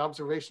connect my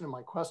observation and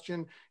my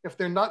question. If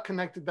they're not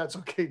connected, that's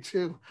okay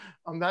too.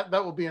 That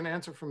will be an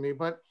answer for me.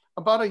 But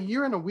about a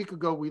year and a week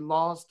ago, we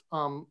lost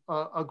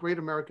a great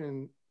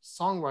American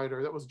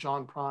songwriter. That was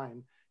John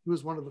Prine. He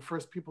was one of the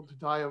first people to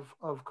die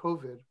of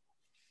COVID.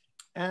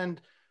 And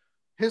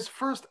his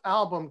first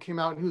album came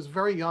out, and he was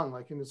very young,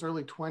 like in his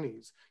early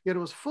 20s, yet it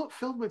was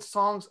filled with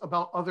songs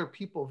about other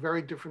people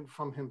very different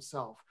from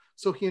himself.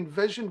 So he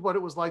envisioned what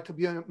it was like to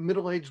be a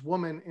middle-aged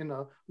woman in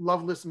a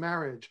loveless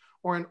marriage,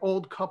 or an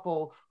old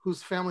couple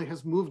whose family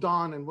has moved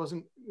on and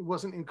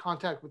wasn't in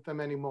contact with them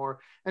anymore.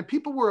 And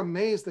people were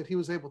amazed that he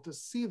was able to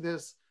see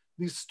these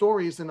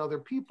stories in other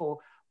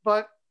people.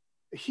 But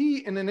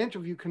he, in an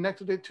interview,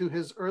 connected it to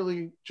his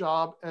early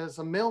job as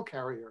a mail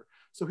carrier.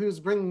 So he was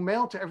bringing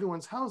mail to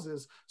everyone's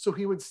houses. So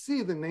he would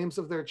see the names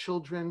of their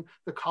children,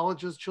 the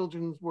colleges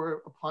children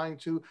were applying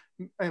to,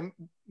 and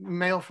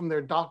mail from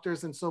their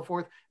doctors and so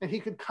forth. And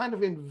he could kind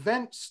of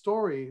invent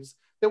stories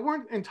that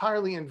weren't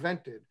entirely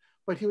invented,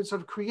 but he would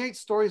sort of create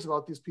stories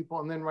about these people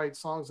and then write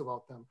songs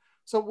about them.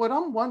 So what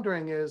I'm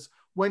wondering is,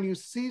 when you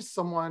see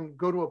someone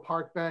go to a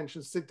park bench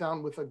and sit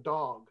down with a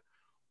dog,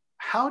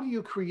 how do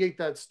you create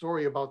that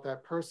story about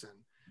that person?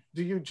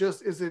 Do you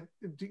just,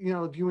 do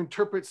you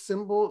interpret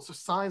symbols or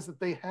signs that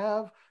they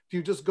have? Do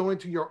you just go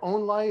into your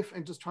own life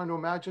and just trying to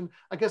imagine?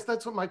 I guess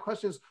that's what my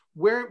question is,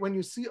 when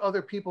you see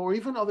other people or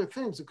even other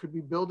things, it could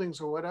be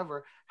buildings or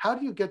whatever, how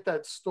do you get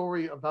that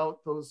story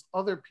about those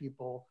other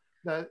people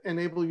that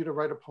enable you to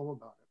write a poem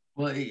about it?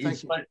 Well,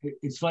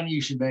 it's funny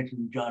you should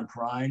mention John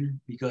Prine,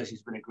 because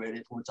he's been a great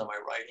influence on my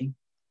writing.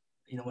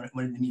 You know,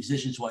 one of the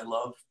musicians who I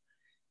love,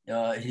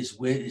 his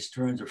wit, his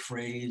turns of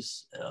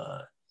phrase,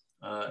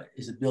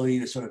 his ability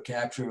to sort of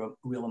capture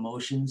real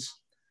emotions.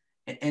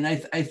 And I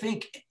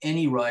think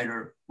any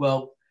writer,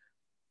 well,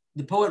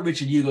 the poet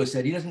Richard Hugo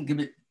said he doesn't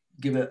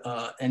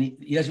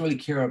he doesn't really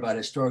care about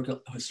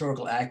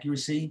historical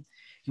accuracy.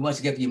 He wants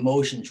to get the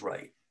emotions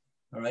right.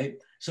 All right.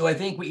 So I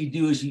think what you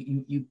do is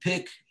you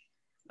pick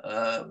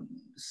a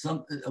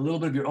little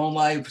bit of your own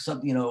life,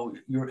 something,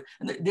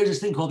 there's this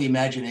thing called the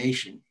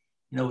imagination.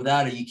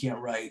 Without it, you can't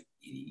write.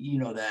 You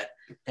know that.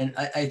 And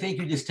I think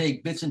you just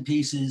take bits and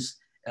pieces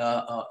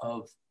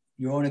of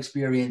your own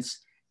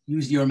experience,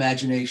 use your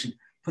imagination,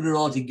 put it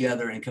all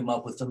together, and come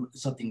up with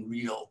something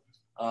real.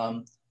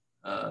 And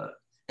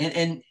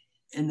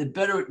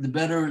the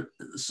better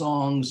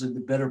songs and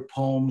the better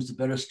poems, the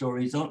better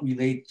stories don't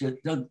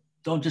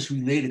just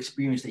relate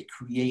experience, they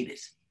create it.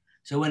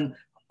 So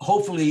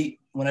hopefully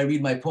when I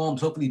read my poems,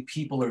 hopefully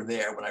people are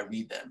there when I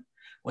read them.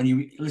 When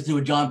you listen to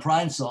a John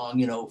Prine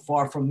song,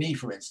 Far From Me,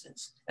 for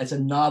instance, that's a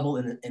novel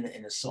in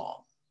a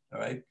song, all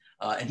right?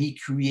 And he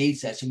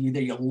creates that. So you're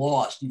there, you're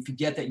lost. You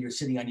forget that you're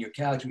sitting on your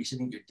couch, or you're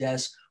sitting at your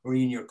desk, or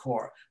in your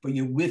car, but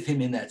you're with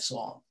him in that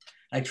song.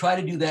 I try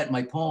to do that in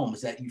my poems,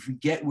 that you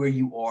forget where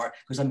you are,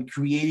 because I'm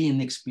creating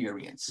an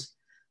experience.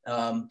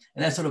 And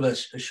that's sort of a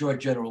short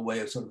general way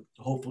of sort of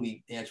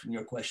hopefully answering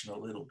your question a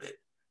little bit.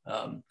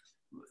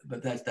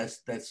 But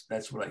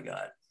that's what I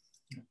got.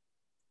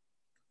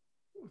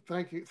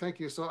 Thank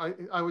you. So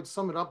I would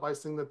sum it up by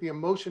saying that the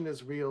emotion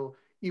is real,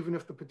 even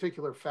if the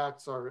particular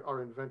facts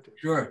are invented.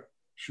 Sure.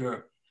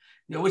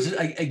 Which is,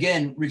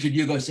 again, Richard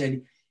Hugo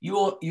said, you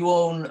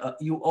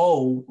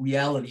owe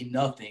reality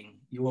nothing.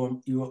 You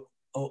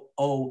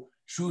owe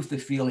truth to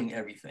feeling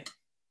everything.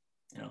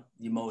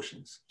 The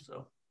emotions.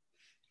 So,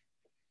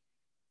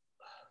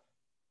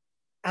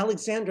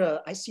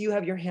 Alexandra, I see you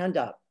have your hand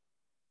up.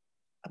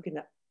 I'm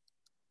gonna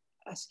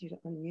ask you to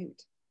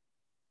unmute.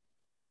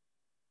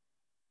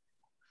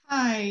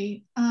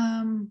 Hi,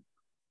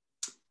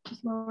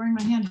 just lowering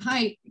my hand.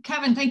 Hi,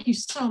 Kevin, thank you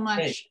so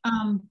much. Hey.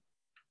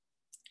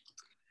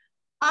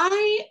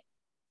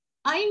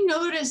 I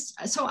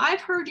noticed, so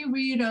I've heard you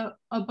read a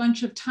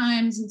bunch of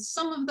times, and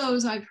some of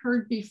those I've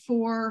heard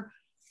before,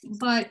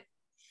 but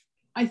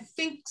I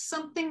think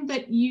something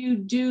that you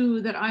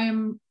do that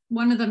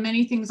one of the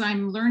many things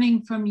I'm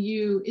learning from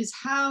you is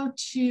how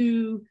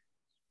to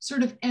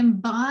sort of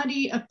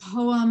embody a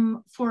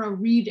poem for a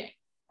reading.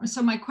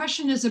 So my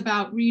question is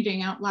about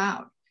reading out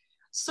loud.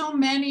 So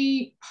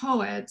many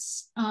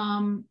poets,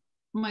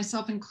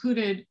 myself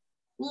included,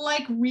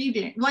 like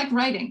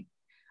writing,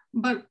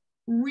 but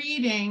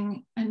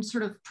reading and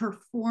sort of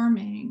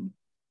performing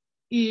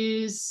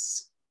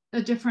is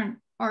a different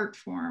art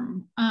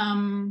form.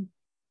 And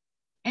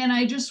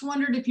I just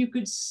wondered if you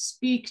could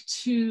speak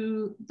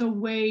to the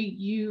way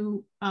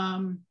you,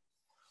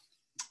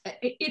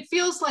 it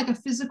feels like a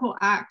physical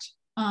act.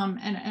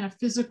 And a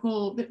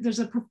physical, there's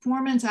a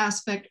performance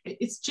aspect.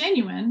 It's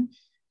genuine,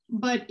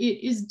 but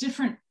it is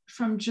different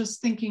from just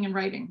thinking and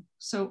writing.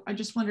 So I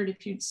just wondered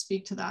if you'd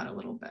speak to that a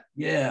little bit.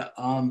 Yeah.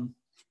 I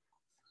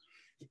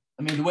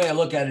mean, the way I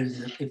look at it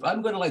is, if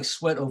I'm going to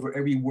sweat over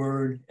every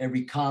word,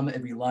 every comma,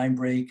 every line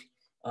break,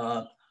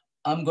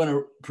 I'm going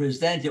to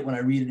present it when I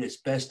read it as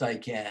best I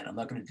can. I'm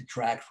not going to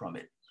detract from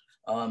it.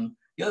 The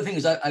other thing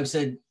is, I've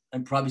said,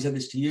 and probably said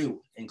this to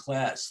you in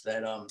class,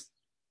 that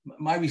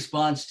my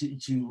response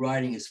to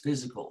writing is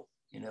physical.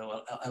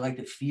 I like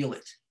to feel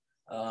it.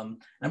 I'm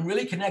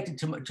really connected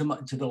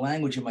to the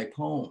language in my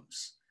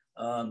poems.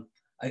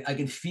 I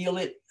can feel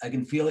it. I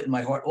can feel it in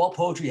my heart. All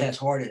poetry has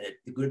heart in it.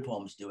 The good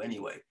poems do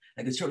anyway.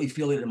 I can certainly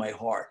feel it in my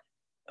heart.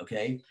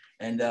 Okay.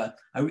 And I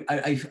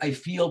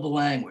feel the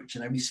language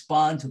and I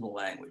respond to the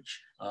language.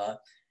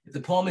 If the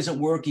poem isn't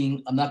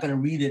working, I'm not going to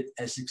read it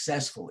as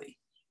successfully.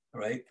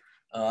 All right.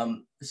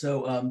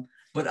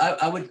 But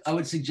I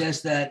would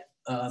suggest that,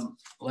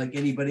 like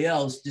anybody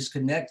else, just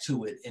connect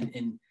to it.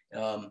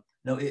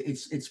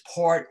 It's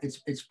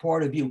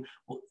part of you.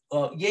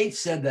 Yeats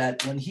said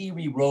that when he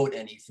rewrote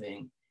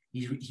anything,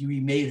 he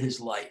remade his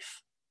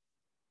life.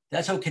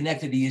 That's how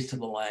connected he is to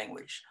the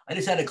language. I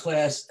just had a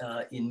class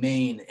in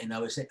Maine, and I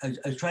was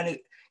trying to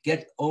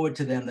get over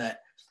to them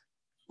that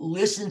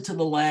listen to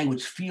the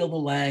language, feel the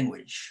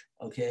language,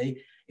 okay?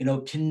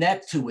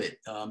 Connect to it.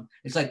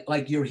 It's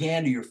like your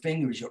hand or your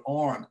fingers, your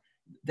arm.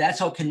 That's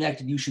how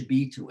connected you should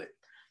be to it.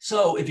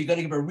 So if you're going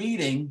to give a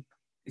reading,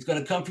 it's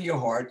going to come from your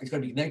heart. It's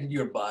going to be connected to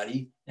your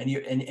body and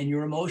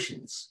your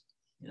emotions.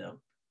 you know,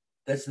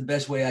 that's the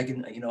best way I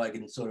can, you know, I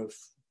can sort of,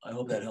 I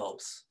hope that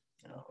helps,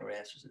 you know, or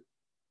answers it.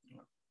 You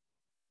know.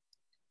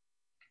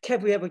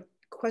 Kev, we have a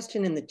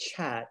question in the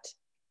chat.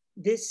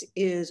 This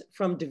is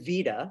from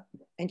Davida,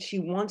 and she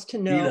wants to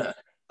know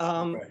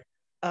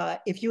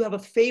if you have a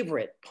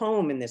favorite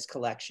poem in this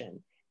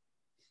collection.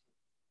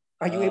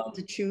 Are you able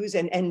to choose,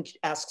 and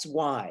asks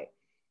why?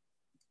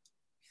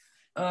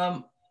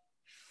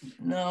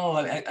 No,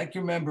 I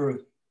can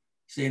remember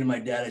saying to my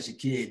dad as a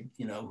kid,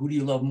 you know, who do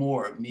you love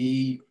more,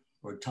 me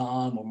or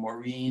Tom or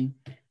Maureen?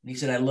 And he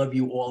said, I love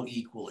you all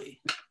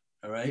equally.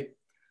 All right.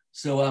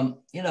 So,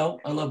 you know,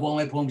 I love all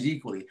my poems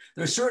equally.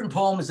 There are certain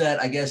poems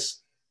that I guess,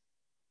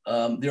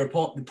 there are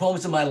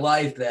poems in my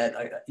life that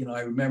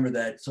I remember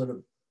that sort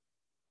of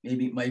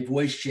maybe my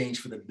voice changed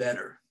for the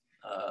better.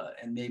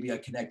 And maybe I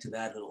connect to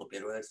that a little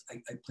bit, or I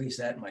place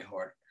that in my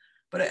heart.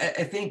 But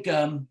I think,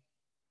 you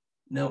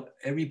know,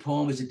 every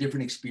poem is a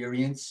different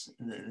experience,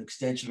 an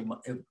extension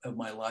of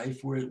my life.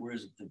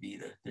 Where's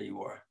Davida? There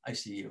you are. I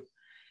see you.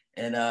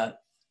 And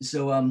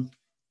so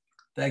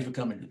thanks for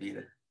coming,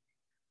 Davida.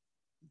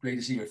 Great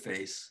to see your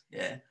face.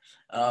 Yeah.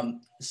 I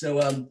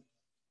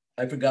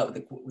forgot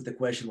what the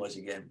question was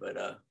again, but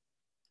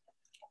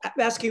I'm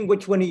asking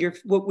which one of your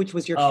which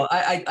was your. Oh,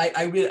 I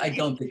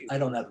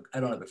don't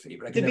have a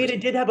favorite. Davida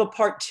did have a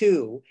part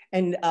 2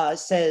 and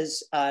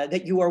says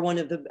that you are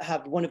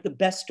have one of the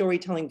best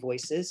storytelling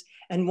voices,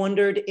 and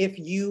wondered if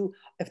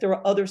there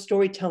are other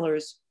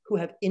storytellers who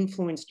have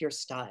influenced your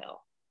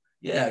style.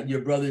 Yeah,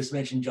 your brothers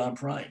mentioned John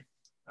Prine.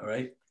 All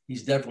right,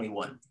 he's definitely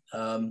one.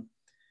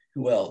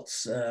 Who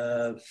else?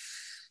 I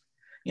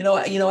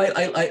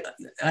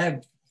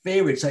have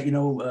favorites. I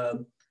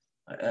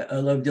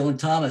love Dylan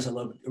Thomas. I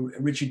love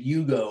Richard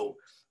Hugo.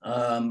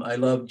 I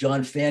love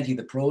John Fante,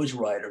 the prose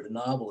writer, the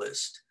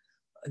novelist.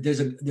 There's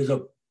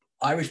a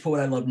Irish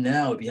poet I love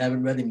now. If you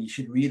haven't read him, you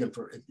should read him.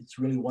 It's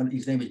really one.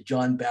 His name is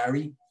John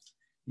Barry.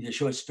 He's a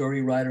short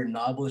story writer,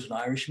 novelist, an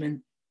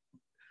Irishman.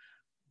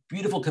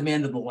 Beautiful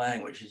command of the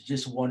language. It's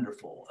just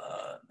wonderful.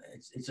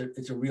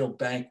 It's a real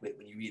banquet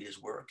when you read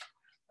his work.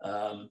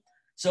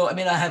 So I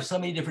mean, I have so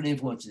many different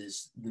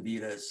influences,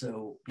 Davida.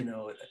 So you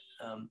know,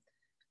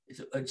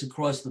 it's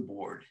across the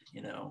board.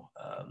 You know,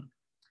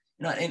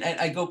 and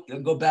I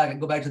go back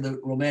to the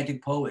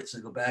Romantic poets. I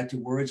go back to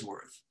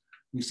Wordsworth,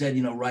 who said,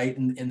 you know, write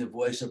in the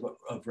voice of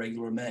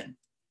regular men.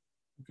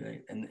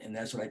 Okay, and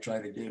that's what I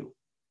try to do.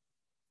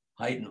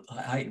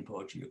 Heighten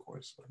poetry, of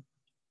course. But.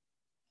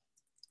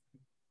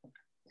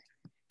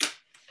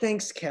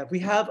 Thanks, Kev. We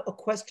have a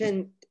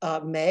question,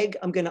 Meg.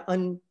 I'm gonna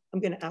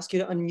ask you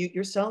to unmute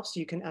yourself so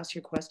you can ask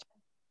your question.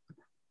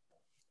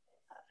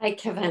 Hi,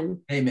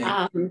 Kevin. Hey,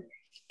 Meg.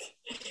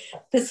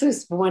 This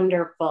was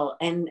wonderful,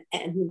 and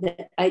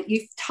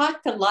you've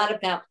talked a lot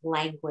about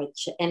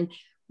language, and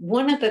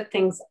one of the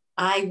things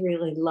I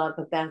really love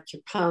about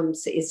your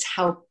poems is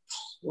how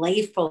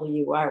playful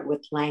you are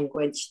with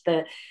language.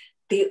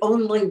 The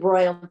only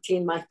royalty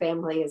in my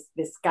family is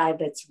this guy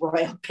that's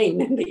royal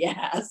pain in the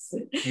ass.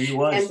 He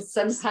was. And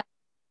sometimes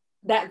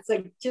that's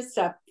just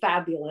a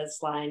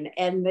fabulous line.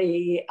 And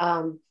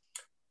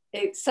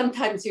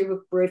sometimes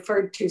you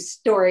refer to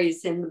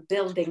stories in the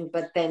building,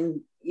 but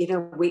then, you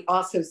know, we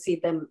also see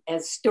them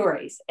as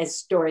stories,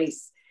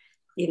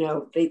 you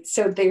know,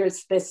 so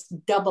there's this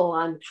double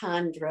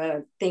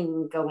entendre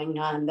thing going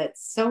on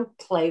that's so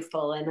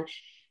playful. And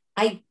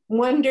I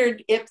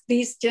wondered if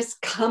these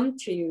just come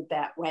to you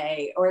that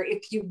way, or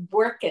if you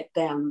work at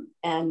them,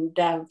 and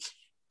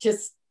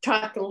just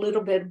talk a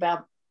little bit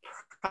about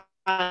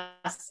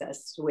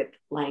process with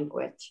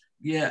language.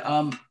 Yeah,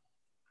 I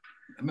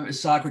remember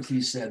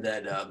Socrates said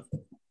that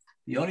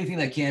the only thing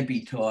that can't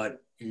be taught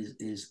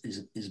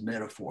is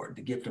metaphor,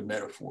 the gift of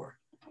metaphor,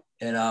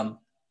 and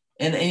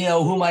you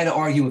know, who am I to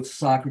argue with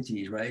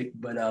Socrates, right?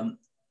 But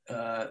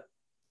I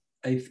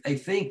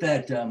think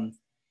that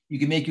you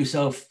can make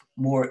yourself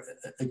more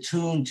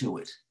attuned to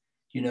it.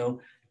 You know,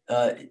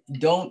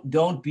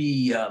 don't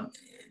be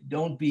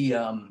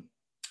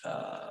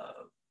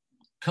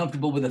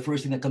comfortable with the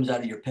first thing that comes out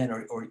of your pen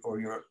or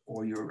your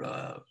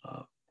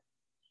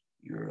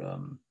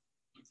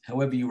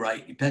however you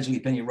write, your pencil,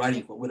 your pen, your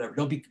writing, whatever.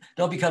 Don't be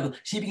comfortable.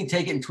 See if you can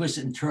take it and twist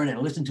it and turn it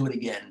and listen to it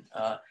again,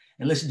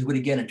 and listen to it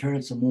again and turn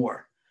it some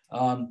more.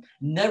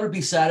 Never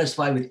be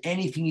satisfied with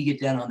anything you get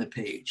down on the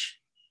page.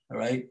 All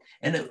right.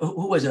 And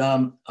who was it?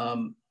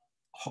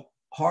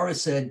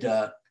 Horace said,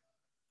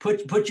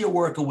 put your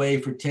work away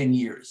for 10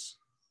 years.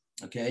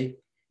 Okay.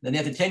 Then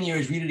after 10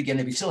 years, read it again.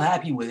 If you're still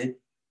happy with it,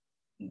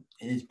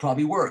 it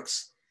probably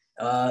works.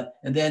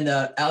 And then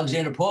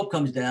Alexander Pope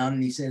comes down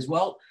and he says,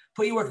 well,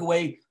 put your work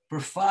away for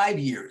 5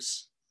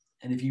 years.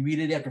 And if you read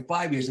it after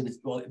 5 years, if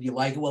you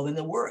like it, well, then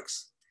it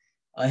works.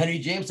 Henry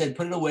James said,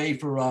 put it away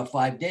for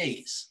 5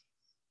 days.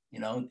 You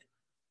know,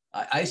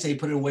 I say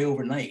put it away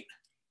overnight.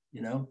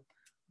 You know,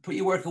 put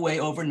your work away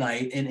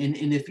overnight. And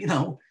if, you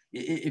know,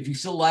 if you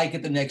still like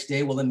it the next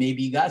day, well, then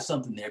maybe you got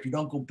something there. If you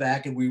don't, go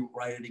back and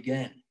rewrite it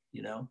again,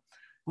 you know.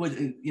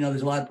 You know,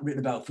 there's a lot written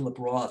about Philip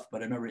Roth,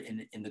 but I remember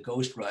in the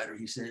Ghost Rider,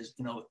 he says,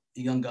 you know,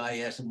 the young guy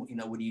asked him, you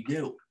know, what do you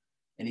do?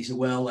 And he said,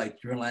 well, I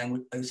turn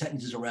language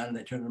sentences around and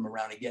I turn them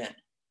around again,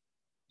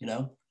 you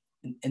know?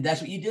 And that's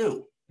what you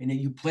do. And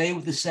you play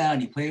with the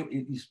sound, you play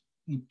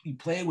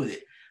with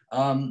it.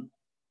 I'm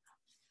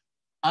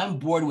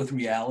bored with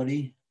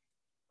reality,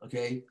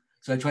 okay?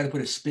 So I try to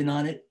put a spin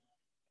on it,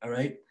 all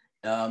right?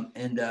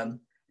 And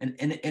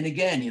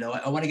again, you know,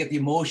 I want to get the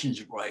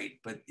emotions right,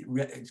 but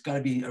it's got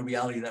to be a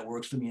reality that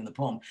works for me in the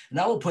poem. And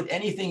I will put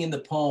anything in the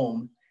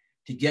poem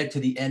to get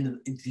to the end,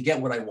 to get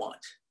what I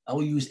want. I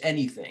will use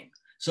anything.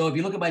 So if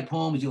you look at my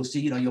poems, you'll see,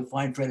 you know, you'll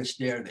find Fred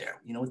Astaire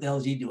there. You know, what the hell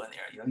is he doing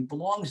there? You know, he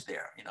belongs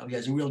there. You know, he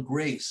has a real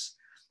grace.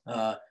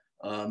 You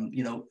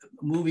know,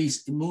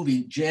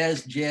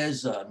 jazz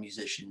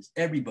musicians,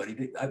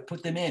 everybody. I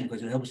put them in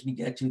because it helps me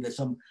get to that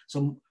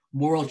some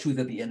moral truth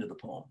at the end of the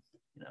poem.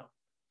 You know,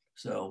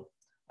 so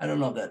I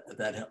don't know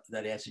if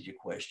that answers your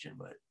question,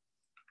 but.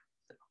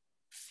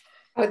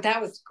 Oh,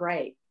 that was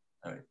great.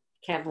 All right.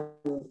 Kevin.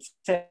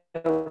 So,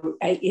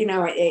 you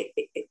know,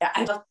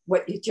 I love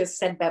what you just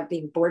said about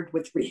being bored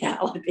with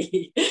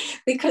reality,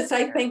 because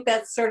I think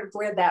that's sort of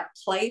where that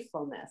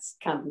playfulness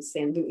comes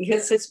in,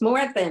 because it's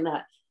more than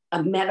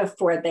a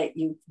metaphor that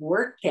you've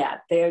worked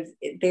at.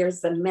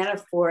 There's a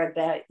metaphor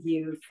that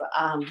you've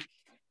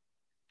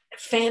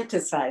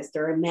fantasized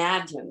or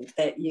imagined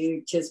that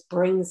you just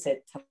brings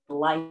it to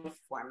life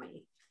for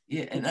me.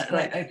 Yeah,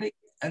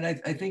 and I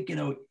think, you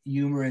know,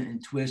 humor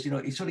and twist, you know,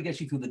 it sort of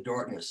gets you through the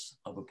darkness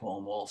of a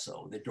poem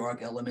also. The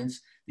dark elements,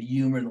 the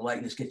humor and the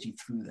lightness gets you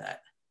through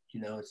that.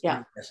 You know, it's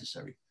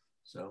necessary.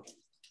 So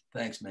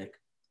thanks, Mick.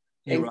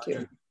 Hey, Thank Roger.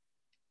 you.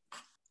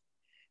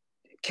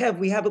 Kev,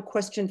 we have a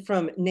question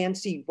from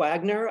Nancy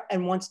Wagner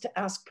and wants to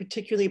ask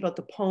particularly about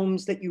the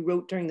poems that you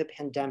wrote during the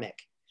pandemic.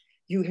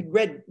 You had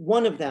read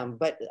one of them,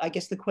 but I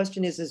guess the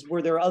question is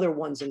were there other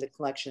ones in the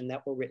collection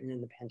that were written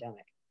in the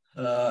pandemic?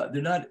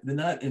 They're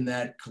not in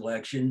that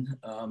collection,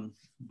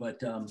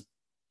 but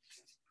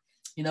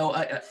you know,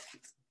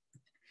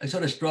 I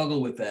sort of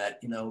struggle with that.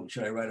 You know,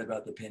 should I write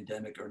about the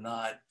pandemic or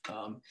not?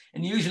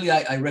 And usually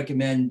I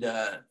recommend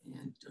to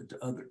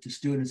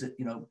students that,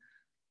 you know,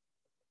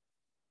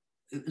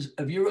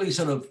 if you're really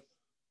sort of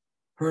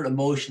hurt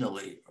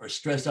emotionally or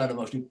stressed out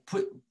emotionally,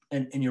 put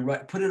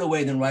it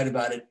away, then write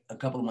about it a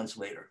couple of months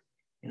later,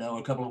 you know,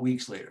 a couple of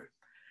weeks later.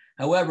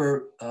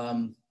 However,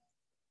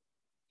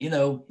 you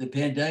know, the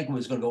pandemic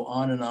was going to go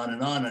on and on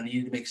and on. I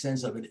needed to make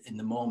sense of it in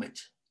the moment.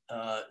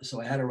 So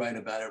I had to write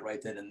about it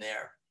right then and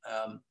there.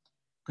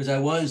 Because I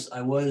was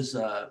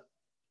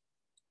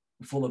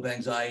full of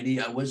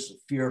anxiety. I was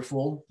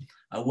fearful.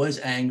 I was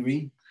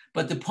angry.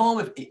 But the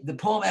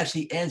poem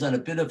actually ends on a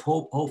bit of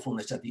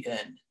hopefulness at the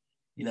end.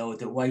 You know, with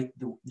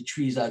the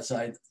trees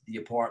outside the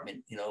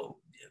apartment, you know,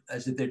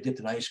 as if they're dipped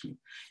in ice cream.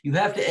 You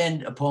have to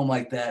end a poem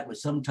like that with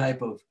some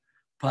type of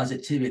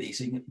positivity.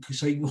 So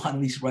you want to at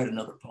least write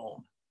another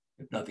poem,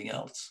 if nothing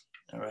else.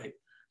 All right.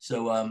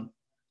 So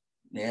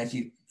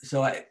Nancy,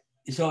 so I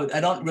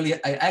don't really,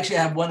 I actually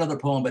have one other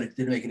poem, but it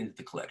didn't make it into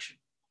the collection.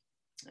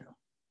 You know.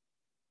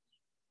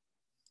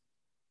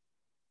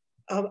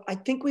 I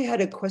think we had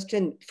a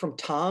question from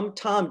Tom.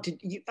 Tom,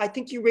 I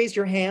think you raised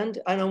your hand,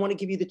 and I want to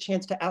give you the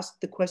chance to ask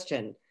the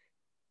question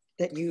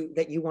that you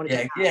wanted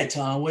to ask. Yeah,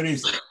 Tom, what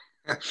is it?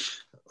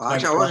 Well,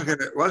 actually,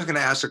 I wasn't gonna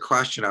ask a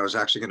question. I was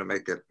actually gonna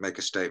make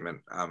a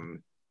statement.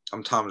 I'm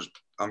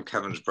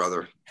Kevin's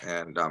brother,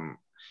 and I'm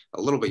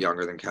a little bit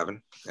younger than Kevin,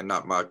 and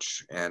not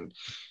much. And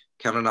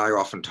Kevin and I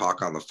often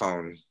talk on the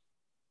phone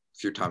a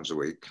few times a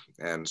week,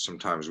 and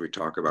sometimes we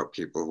talk about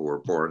people who were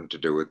born to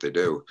do what they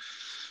do.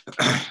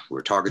 We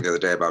were talking the other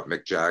day about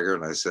Mick Jagger,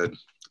 and I said,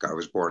 the guy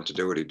was born to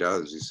do what he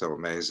does. He's so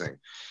amazing.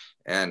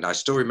 And I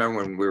still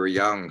remember when we were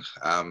young,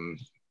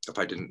 if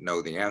I didn't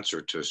know the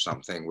answer to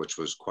something, which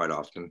was quite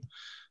often,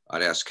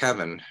 I'd ask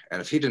Kevin,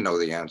 and if he didn't know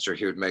the answer,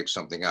 he would make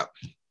something up.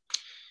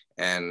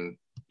 And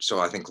so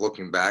I think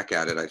looking back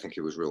at it, I think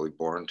he was really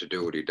born to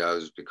do what he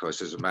does, because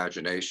his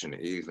imagination,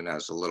 even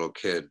as a little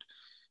kid,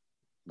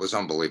 was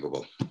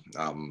unbelievable.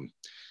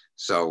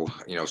 So,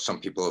 you know, some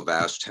people have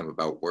asked him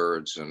about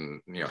words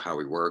and, you know, how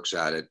he works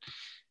at it.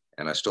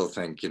 And I still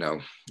think, you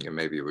know,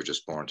 maybe you were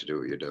just born to do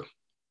what you do.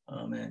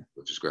 Oh, man.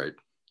 Which is great.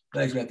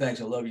 Thanks, man. Thanks.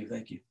 I love you.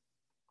 Thank you.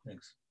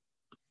 Thanks.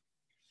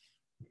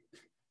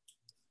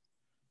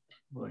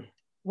 Boy.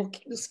 Well,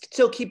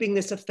 still keeping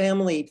this a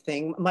family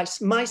thing.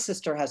 My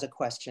sister has a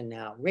question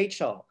now.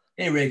 Rachel.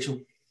 Hey, Rachel.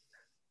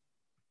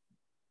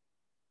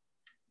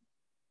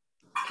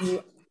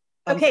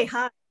 Okay,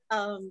 hi.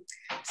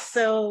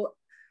 So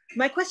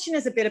my question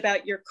is a bit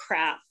about your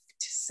craft.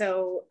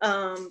 So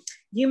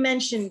you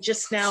mentioned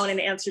just now in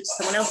an answer to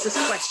someone else's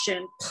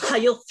question, how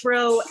you'll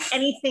throw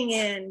anything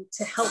in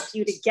to help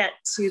you to get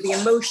to the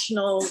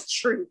emotional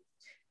truth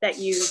that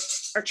you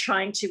are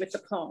trying to with the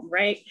poem,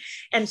 right?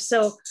 And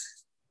so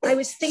I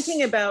was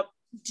thinking about,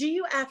 do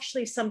you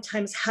actually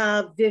sometimes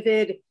have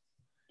vivid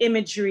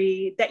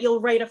imagery that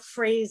you'll write a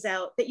phrase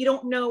out that you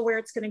don't know where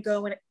it's going to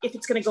go and if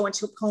it's going to go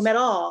into a poem at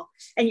all,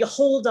 and you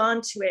hold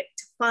on to it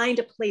to find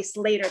a place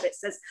later that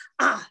says,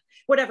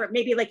 whatever,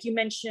 maybe like you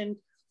mentioned,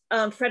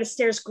 Fred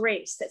Astaire's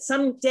Grace, that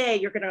someday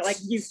you're gonna like,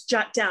 you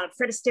jot down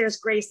Fred Astaire's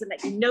Grace, and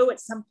that you know at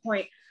some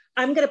point,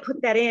 I'm gonna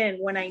put that in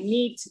when I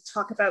need to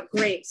talk about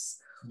grace.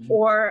 Mm-hmm.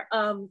 Or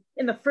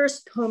in the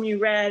first poem you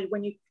read,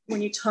 when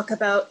you talk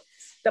about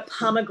the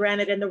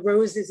pomegranate and the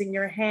roses in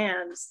your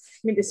hands,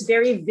 I mean, this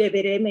very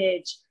vivid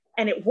image,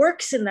 and it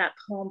works in that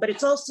poem, but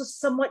it's also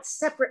somewhat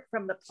separate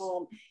from the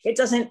poem. It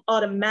doesn't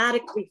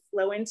automatically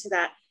flow into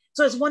that.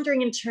 So I was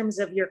wondering, in terms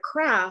of your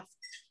craft,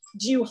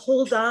 do you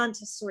hold on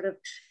to sort of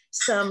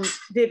some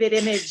vivid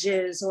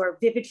images or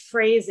vivid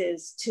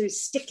phrases to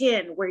stick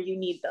in where you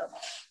need them?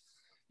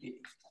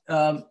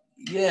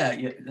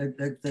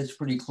 That's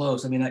pretty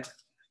close. I mean,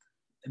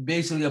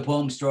 basically a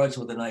poem starts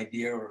with an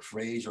idea or a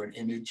phrase or an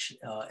image,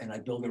 and I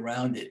build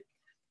around it.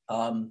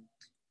 And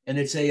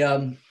it's a,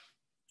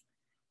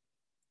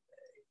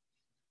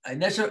 I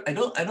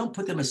don't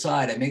put them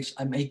aside.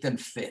 I make them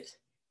fit.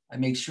 I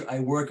make sure I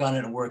work on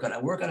it. I work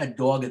on it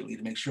doggedly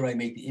to make sure I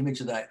make the image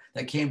that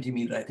came to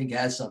me that I think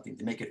has something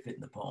to make it fit in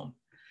the poem.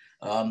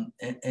 And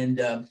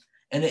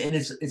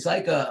it's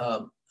like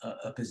a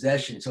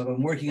possession. So if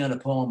I'm working on a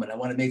poem and I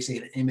want to make, say,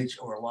 an image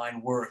or a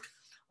line work,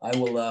 I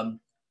will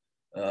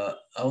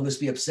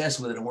just be obsessed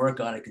with it and work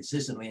on it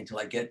consistently until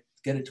I get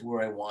it to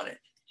where I want it.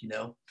 You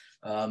know,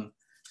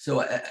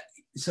 so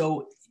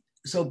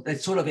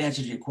that sort of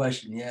answers your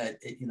question.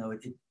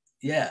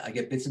 Yeah, I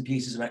get bits and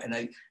pieces, and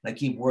I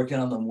keep working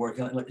on them,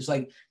 It's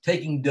like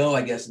taking dough,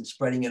 I guess, and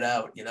spreading it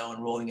out, you know,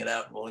 and rolling it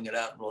out, rolling it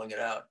out, rolling it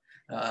out.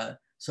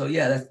 So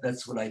yeah,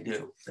 that's what I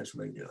do. That's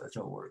what I do. That's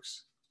how it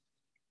works.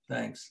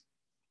 Thanks.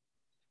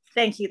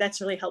 Thank you. That's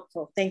really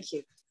helpful. Thank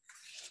you.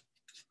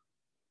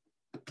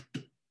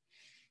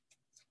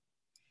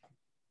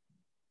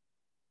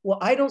 Well,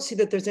 I don't see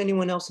that there's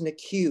anyone else in the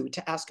queue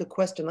to ask a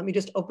question. Let me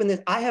just open this.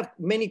 I have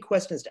many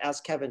questions to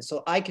ask Kevin,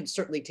 so I can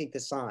certainly take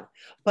this on.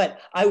 But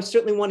I would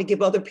certainly want to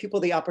give other people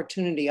the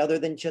opportunity other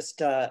than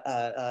just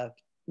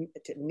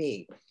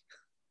me.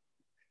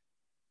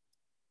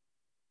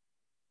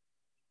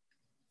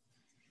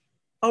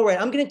 All right,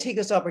 I'm going to take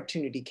this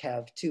opportunity,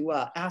 Kev, to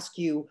ask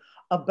you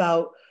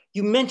about,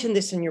 you mentioned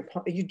this in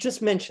you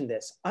just mentioned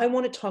this. I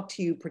want to talk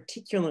to you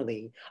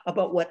particularly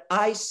about what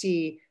I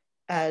see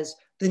as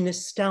the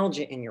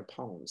nostalgia in your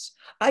poems.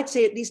 I'd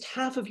say at least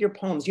half of your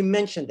poems, you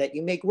mentioned that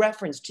you make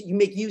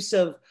use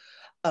of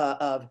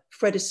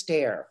Fred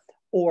Astaire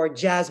or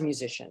jazz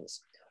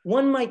musicians.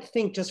 One might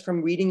think just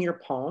from reading your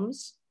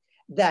poems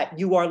that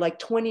you are like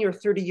 20 or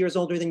 30 years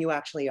older than you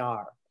actually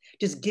are.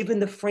 Just given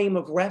the frame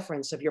of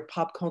reference of your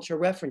pop culture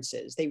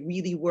references, they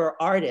really were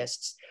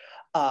artists,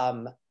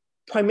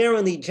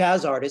 primarily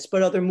jazz artists,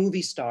 but other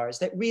movie stars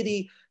that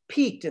really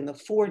peaked in the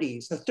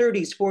 40s, the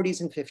 30s,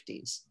 40s, and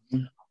 50s.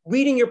 Mm-hmm.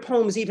 Reading your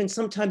poems, even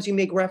sometimes you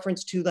make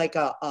reference to like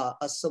a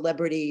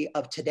celebrity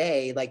of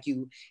today, like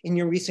you, in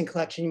your recent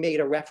collection, you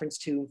made a reference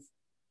to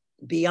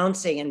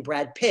Beyonce and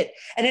Brad Pitt.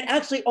 And it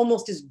actually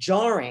almost is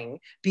jarring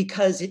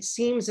because it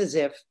seems as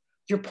if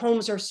your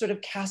poems are sort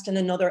of cast in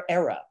another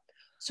era.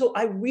 So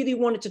I really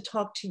wanted to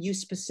talk to you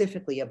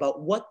specifically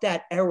about what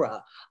that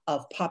era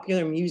of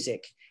popular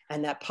music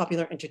and that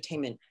popular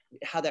entertainment,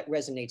 how that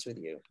resonates with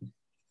you.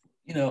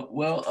 You know,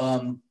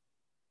 well,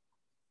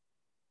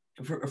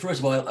 first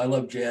of all, I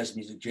love jazz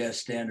music, jazz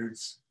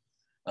standards.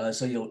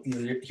 So you'll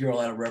hear a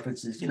lot of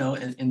references, you know,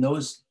 and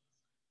those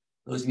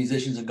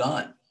musicians are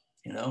gone,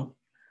 you know,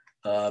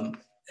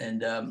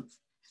 and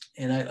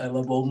I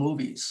love old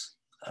movies,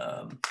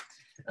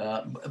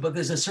 but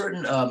there's a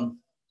certain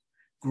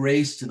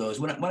grace to those.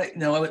 When I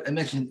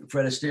mentioned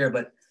Fred Astaire,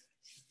 but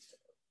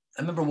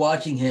I remember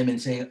watching him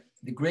and saying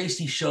the grace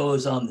he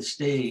shows on the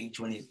stage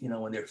when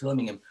when they're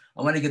filming him,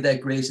 I want to get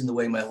that grace in the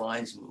way my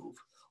lines move,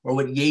 or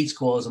what Yeats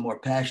calls a more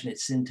passionate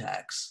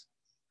syntax.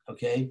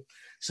 Okay,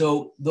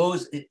 so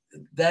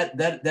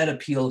that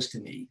appeals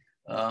to me,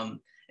 and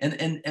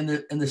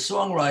the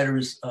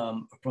songwriters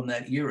from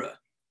that era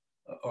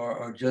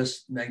are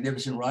just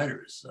magnificent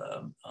writers.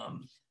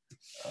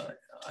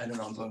 I don't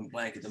know, I'm going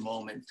blank at the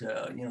moment.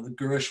 The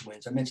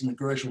Gershwins. I mentioned the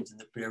Gershwins in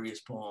the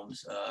various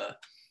poems.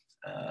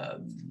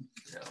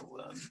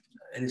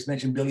 I just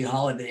mentioned Billie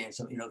Holiday and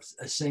some,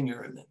 a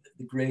singer,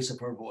 the grace of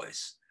her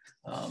voice.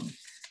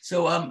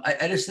 So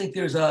I just think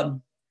there's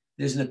an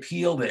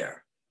appeal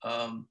there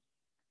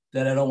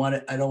that I don't want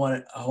to. I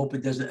hope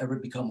it doesn't ever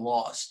become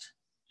lost.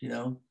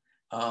 And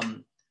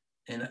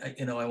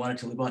I want it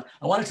to live on.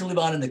 I want it to live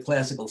on in the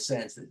classical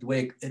sense, the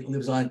way it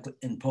lives on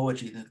in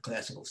poetry in the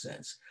classical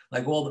sense.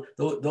 Like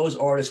those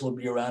artists will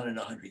be around in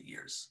 100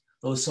 years.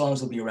 Those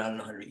songs will be around in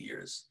 100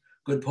 years.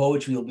 Good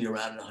poetry will be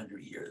around in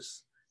 100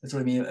 years. That's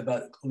what I mean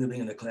about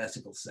living in the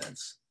classical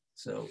sense.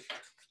 So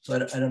I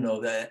don't know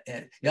that.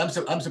 And yeah,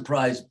 I'm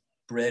surprised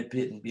Brad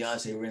Pitt and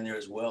Beyonce were in there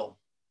as well.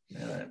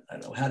 I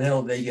don't know how the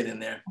hell did they get in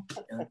there.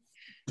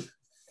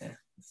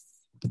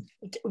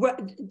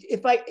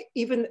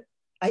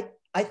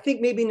 I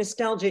think maybe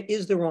nostalgia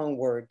is the wrong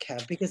word,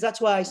 Kev, because that's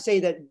why I say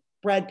that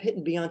Brad Pitt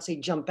and Beyonce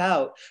jump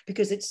out,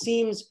 because it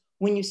seems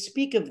when you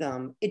speak of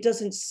them, it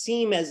doesn't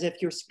seem as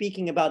if you're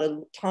speaking about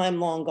a time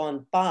long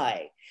gone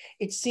by.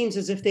 it seems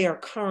as if they are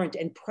current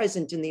and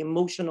present in the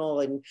emotional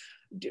and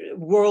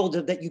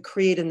world that you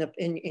create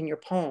in your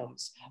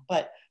poems.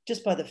 But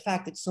just by the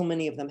fact that so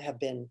many of them have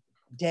been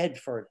dead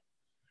for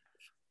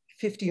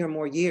 50 or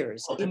more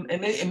years. And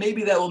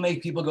maybe that will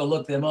make people go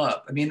look them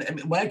up. I mean,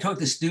 when I talk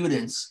to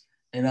students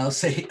and I'll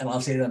say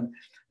to them,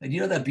 do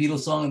you know that Beatles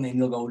song? And then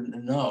they'll go,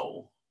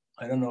 no,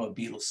 I don't know a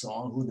Beatles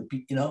song.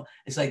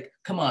 It's like,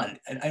 come on.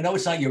 I know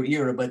it's not your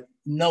era, but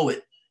know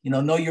it,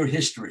 know your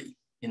history,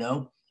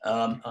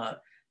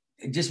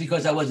 just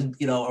because I wasn't,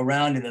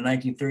 around in the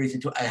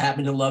 1930s, I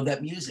happen to love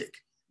that music.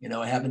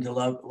 I happen to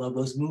love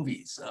those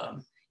movies.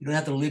 You don't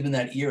have to live in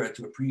that era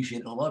to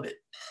appreciate and love it.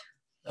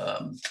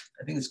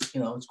 I think it's,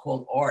 it's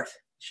called art. It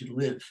should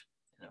live,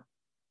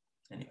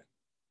 anyway.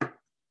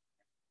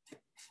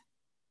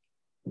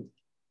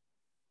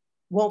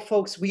 Well,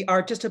 folks, we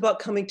are just about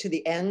coming to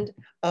the end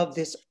of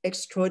this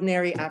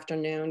extraordinary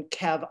afternoon.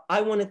 Kev,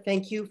 I want to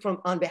thank you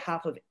on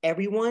behalf of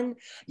everyone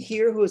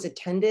here who has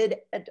attended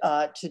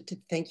to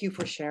thank you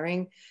for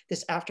sharing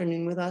this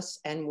afternoon with us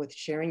and with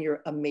sharing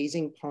your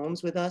amazing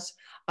poems with us.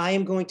 I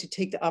am going to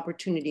take the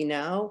opportunity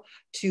now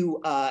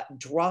to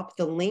drop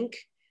the link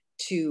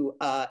to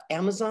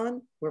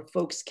Amazon, where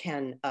folks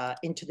can,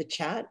 into the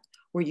chat,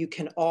 where you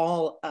can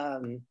all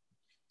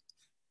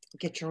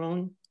get your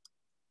own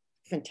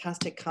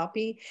fantastic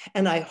copy.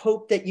 And I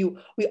hope that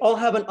we all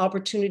have an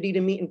opportunity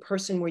to meet in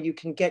person where you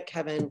can get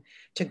Kevin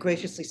to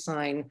graciously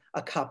sign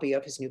a copy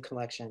of his new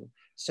collection.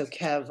 So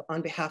Kev,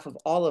 on behalf of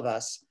all of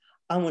us,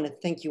 I want to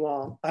thank you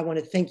all. I want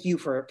to thank you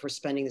for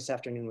spending this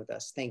afternoon with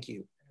us. Thank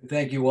you.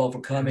 Thank you all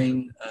for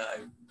coming.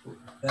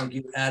 Thank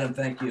you, Adam.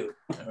 Thank you.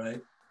 All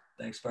right.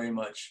 Thanks very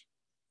much.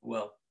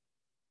 Well.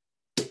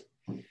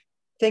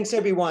 Thanks,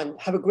 everyone.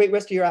 Have a great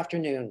rest of your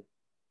afternoon.